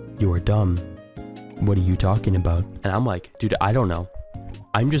 Nub3, you are dumb. What are you talking about? And I'm like, dude, I don't know.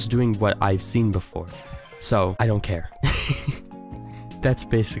 I'm just doing what I've seen before. So, I don't care. That's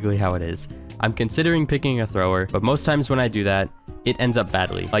basically how it is. I'm considering picking a thrower, but most times when I do that, it ends up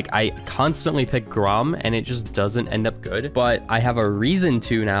badly. Like, I constantly pick Grom, and it just doesn't end up good. But I have a reason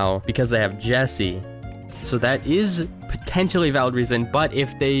to now, because I have Jessie. So that is potentially a valid reason, but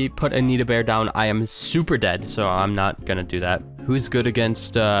if they put Anita Bear down, I am super dead, so I'm not gonna do that. Who's good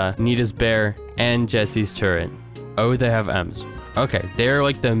against Anita's Bear and Jessie's turret? Oh, they have M's. Okay, they're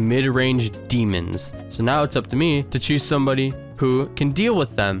like the mid-range demons. So now it's up to me to choose somebody who can deal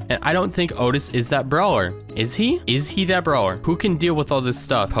with them. And I don't think Otis is that brawler. Is he? Is he that brawler? Who can deal with all this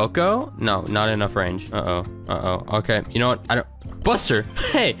stuff? Poco? No, not enough range. Uh-oh. Uh-oh. Okay, you know what? I don't... Buster!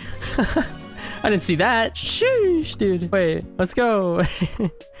 Hey! I didn't see that. Sheesh, dude. Wait, let's go.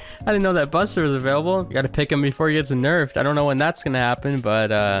 I didn't know that Buster was available. You gotta pick him before he gets nerfed. I don't know when that's gonna happen, but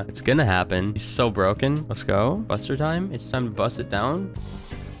it's gonna happen. He's so broken. Let's go. Buster time. It's time to bust it down.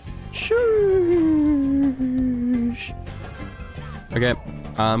 Sheesh. Okay,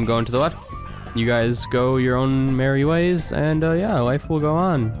 I'm going to the left. You guys go your own merry ways, and yeah, life will go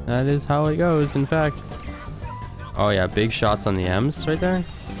on. That is how it goes, in fact. Oh yeah, big shots on the M's right there.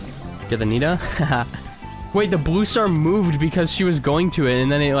 Get Anita. Wait, the blue star moved because she was going to it, and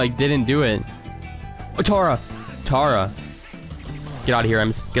then it like didn't do it. Oh, Tara. Tara. Get out of here,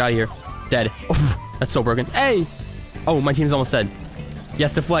 M's. Get out of here. Dead. Oh, that's so broken. Hey! Oh, my team's almost dead.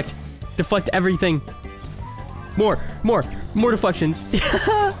 Yes, deflect. Deflect everything. More deflections.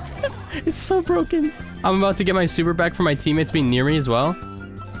 It's so broken. I'm about to get my super back for my teammates being near me as well.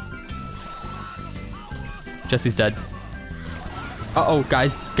 Jesse's dead. Uh-oh,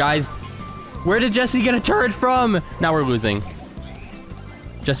 guys. Where did Jesse get a turret from? Now we're losing.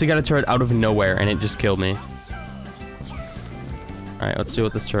 Jesse got a turret out of nowhere, and it just killed me. Alright, let's deal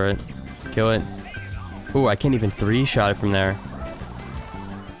with this turret. Kill it. Ooh, I can't even 3-shot it from there.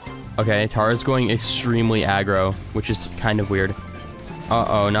 Okay, Tara's going extremely aggro, which is kind of weird.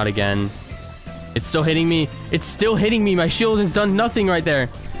 Uh-oh, not again. It's still hitting me. It's still hitting me. My shield has done nothing right there.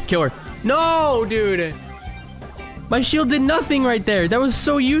 Kill her. No, dude. My shield did nothing right there. That was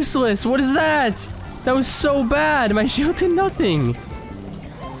so useless. What is that? That was so bad. My shield did nothing.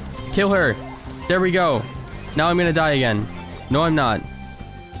 Kill her. There we go. Now I'm gonna die again. No, I'm not.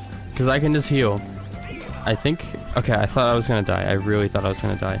 Because I can just heal. I think... Okay, I thought I was gonna die. I really thought I was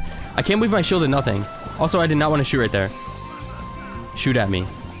gonna die. I can't believe my shield did nothing. Also, I did not want to shoot right there. Shoot at me.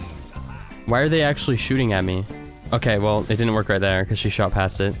 Why are they actually shooting at me? Okay, well, it didn't work right there because she shot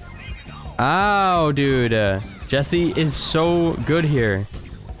past it. Ow, dude. Jesse is so good here.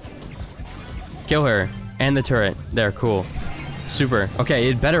 Kill her. And the turret. There, cool. Super. Okay,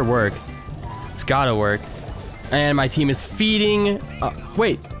 it better work. It's gotta work. And my team is feeding...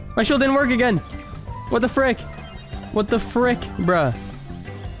 wait. My shield didn't work again. What the frick? What the frick, bruh?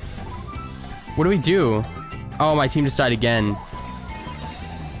 What do we do? Oh, my team just died again.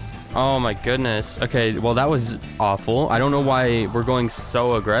 Oh my goodness. Okay, well that was awful. I don't know why we're going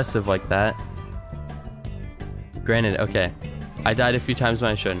so aggressive like that. Granted, okay. I died a few times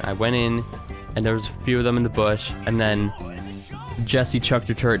when I shouldn't. I went in, and there was a few of them in the bush, and then Jesse chucked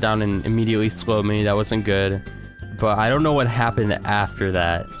her turret down and immediately slowed me. That wasn't good. But I don't know what happened after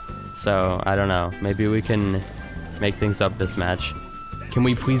that. So, I don't know. Maybe we can make things up this match. Can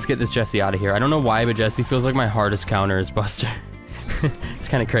we please get this Jesse out of here? I don't know why, but Jesse feels like my hardest counter is Buster. It's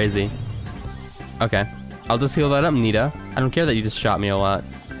kind of crazy. Okay. I'll just heal that up, Nita. I don't care that you just shot me a lot.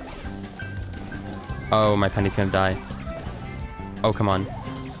 Oh, my Penny's gonna die. Oh, come on.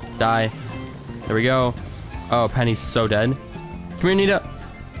 Die. There we go. Oh, Penny's so dead. Come here, Nita.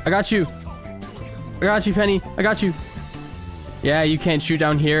 I got you. I got you, Penny. I got you. Yeah, you can't shoot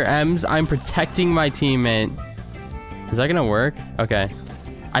down here, Ems. I'm protecting my teammate. Is that gonna work? Okay.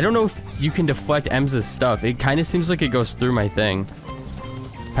 I don't know if you can deflect Ems' stuff. It kind of seems like it goes through my thing.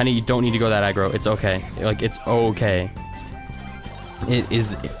 Penny, you don't need to go that aggro. It's okay. Like, it's okay. It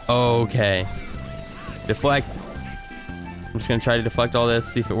is okay. Deflect. I'm just gonna try to deflect all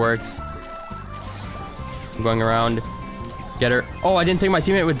this, see if it works. I'm going around. Get her. Oh, I didn't think my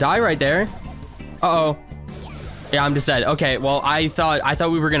teammate would die right there. Uh-oh. Yeah, I'm just dead. Okay, well, I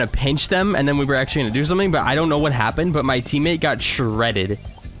thought we were gonna pinch them and then we were actually gonna do something, but I don't know what happened, but my teammate got shredded.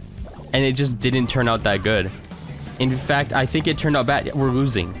 And it just didn't turn out that good. In fact, I think it turned out bad. We're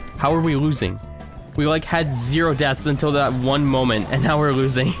losing. How are we losing? We, like, had 0 deaths until that one moment, and now we're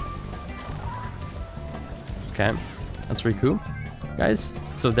losing. Okay, let's recoup, guys.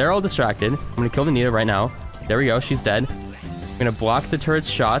 So they're all distracted. I'm gonna kill the Nita right now. There we go, she's dead. I'm gonna block the turret's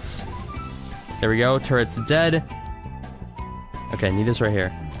shots. There we go, turret's dead. Okay, Nita's right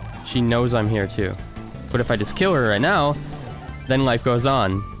here. She knows I'm here too. But if I just kill her right now, then life goes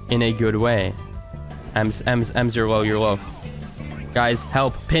on in a good way. Ems, you're low, you're low. Guys,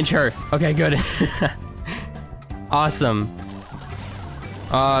 help, pinch her. Okay, good. Awesome.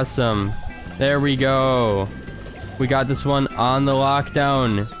 Awesome. There we go. We got this one on the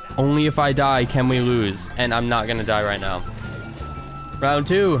lockdown. Only if I die can we lose. And I'm not gonna die right now. Round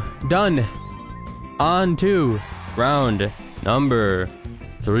 2, done. On to round number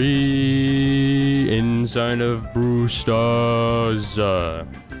 3 inside of Brawl Stars.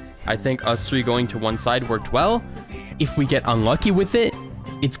 I think us 3 going to one side worked well. If we get unlucky with it,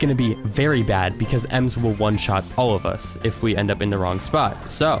 it's gonna be very bad because Ems will one-shot all of us if we end up in the wrong spot.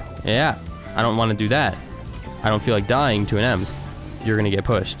 So, yeah, I don't want to do that. I don't feel like dying to an Ems. You're gonna get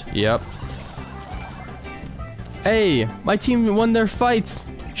pushed. Yep. Hey, my team won their fights.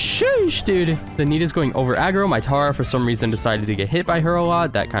 Sheesh, dude. The Nita's going over aggro. My Tara, for some reason, decided to get hit by her a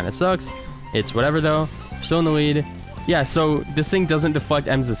lot. That kind of sucks. It's whatever, though. Still in the lead. Yeah, so this thing doesn't deflect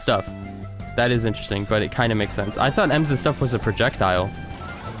Ems' stuff. That is interesting, but it kind of makes sense. I thought Ems' stuff was a projectile.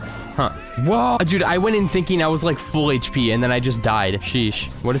 Huh. Whoa! Dude, I went in thinking I was, like, full HP, and then I just died. Sheesh.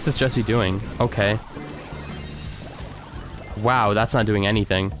 What is this Jesse doing? Okay. Wow, that's not doing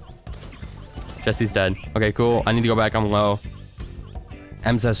anything. Jesse's dead. Okay, cool. I need to go back. I'm low.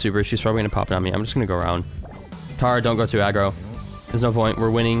 Ems has super. She's probably gonna pop it on me. I'm just gonna go around. Tara, don't go too aggro. There's no point.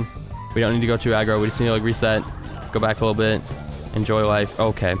 We're winning. We don't need to go too aggro. We just need to, like, reset. Go back a little bit. Enjoy life.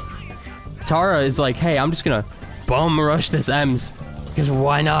 Okay. Tara is like, hey, I'm just gonna bum rush this Ems. Because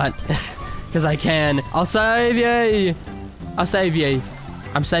why not? Because I can. I'll save ye. I'll save ye.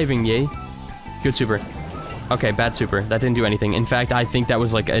 I'm saving ye. Good super. Okay, bad super. That didn't do anything. In fact, I think that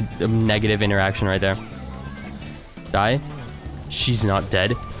was like a negative interaction right there. Die. She's not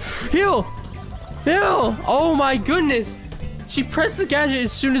dead. Heal! Heal! Oh my goodness! She pressed the gadget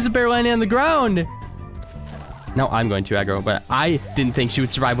as soon as the bear landed on the ground. Now I'm going to aggro, but I didn't think she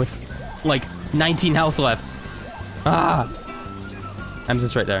would survive with like 19 health left. Ah! I'm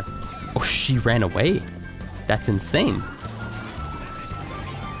just right there. Oh, she ran away. That's insane.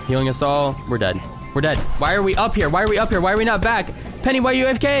 Healing us all. We're dead. We're dead. Why are we up here? Why are we up here? Why are we not back? Penny, why are you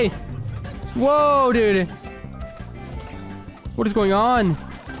AFK? Whoa, dude. What is going on?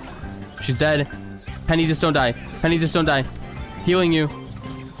 She's dead. Penny, just don't die. Penny, just don't die. Healing you.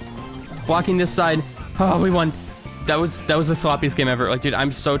 Blocking this side. Oh, we won. That was the sloppiest game ever. Like, dude,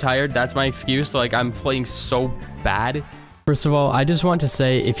 I'm so tired. That's my excuse. Like, I'm playing so bad. First of all, I just want to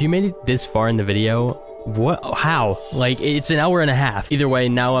say, if you made it this far in the video, what? How? Like, it's an hour and a half. Either way,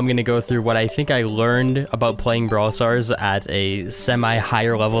 now I'm gonna go through what I think I learned about playing Brawl Stars at a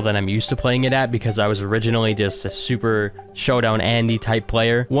semi-higher level than I'm used to playing it at, because I was originally just a super showdown Andy type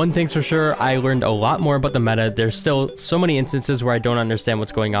player. One thing's for sure, I learned a lot more about the meta. There's still so many instances where I don't understand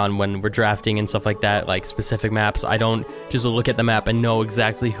what's going on when we're drafting and stuff like that, like specific maps. I don't just look at the map and know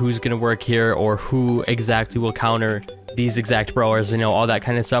exactly who's gonna work here or who exactly will counter these exact brawlers, you know, all that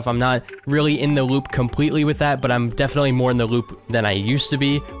kind of stuff. I'm not really in the loop completely with that, but I'm definitely more in the loop than I used to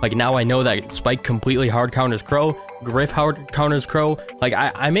be. Like, now I know that Spike completely hard counters Crow, Griff hard counters Crow. Like,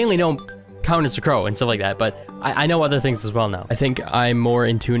 I mainly know counters to Crow and stuff like that, but I know other things as well now. I think I'm more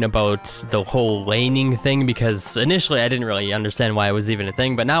in tune about the whole laning thing, because initially I didn't really understand why it was even a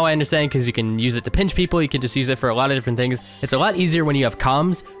thing, but now I understand, because you can use it to pinch people, you can just use it for a lot of different things. It's a lot easier when you have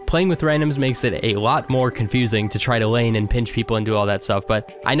comms. Playing with randoms makes it a lot more confusing to try to lane and pinch people and do all that stuff,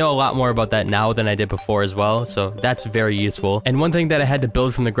 but I know a lot more about that now than I did before as well, so that's very useful. And one thing that I had to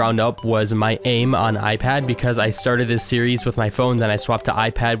build from the ground up was my aim on iPad, because I started this series with my phone, then I swapped to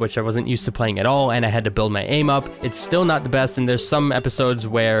iPad, which I wasn't used to playing at all, and I had to build my aim up. It's still not the best, and there's some episodes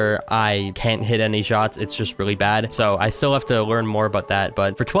where I can't hit any shots. It's just really bad, so I still have to learn more about that.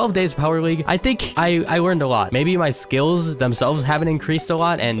 But for 12 days of Power League, I think I learned a lot. Maybe my skills themselves haven't increased a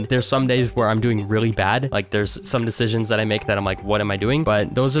lot, and there's some days where I'm doing really bad. Like, there's some decisions that I make that I'm like, what am I doing?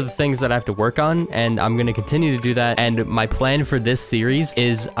 But those are the things that I have to work on, and I'm going to continue to do that. And my plan for this series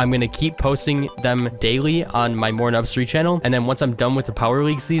is I'm going to keep posting them daily on my More Nub 3 channel, and then once I'm done with the Power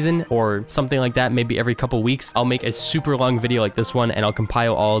League season or something like that, maybe every couple weeks, I'll make a super long video like this one, and I'll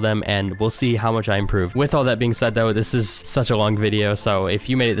compile all of them, and we'll see how much I improve. With all that being said, though, this is such a long video, so if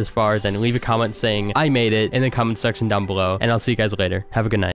you made it this far, then leave a comment saying I made it in the comment section down below, and I'll see you guys later. Have a good night.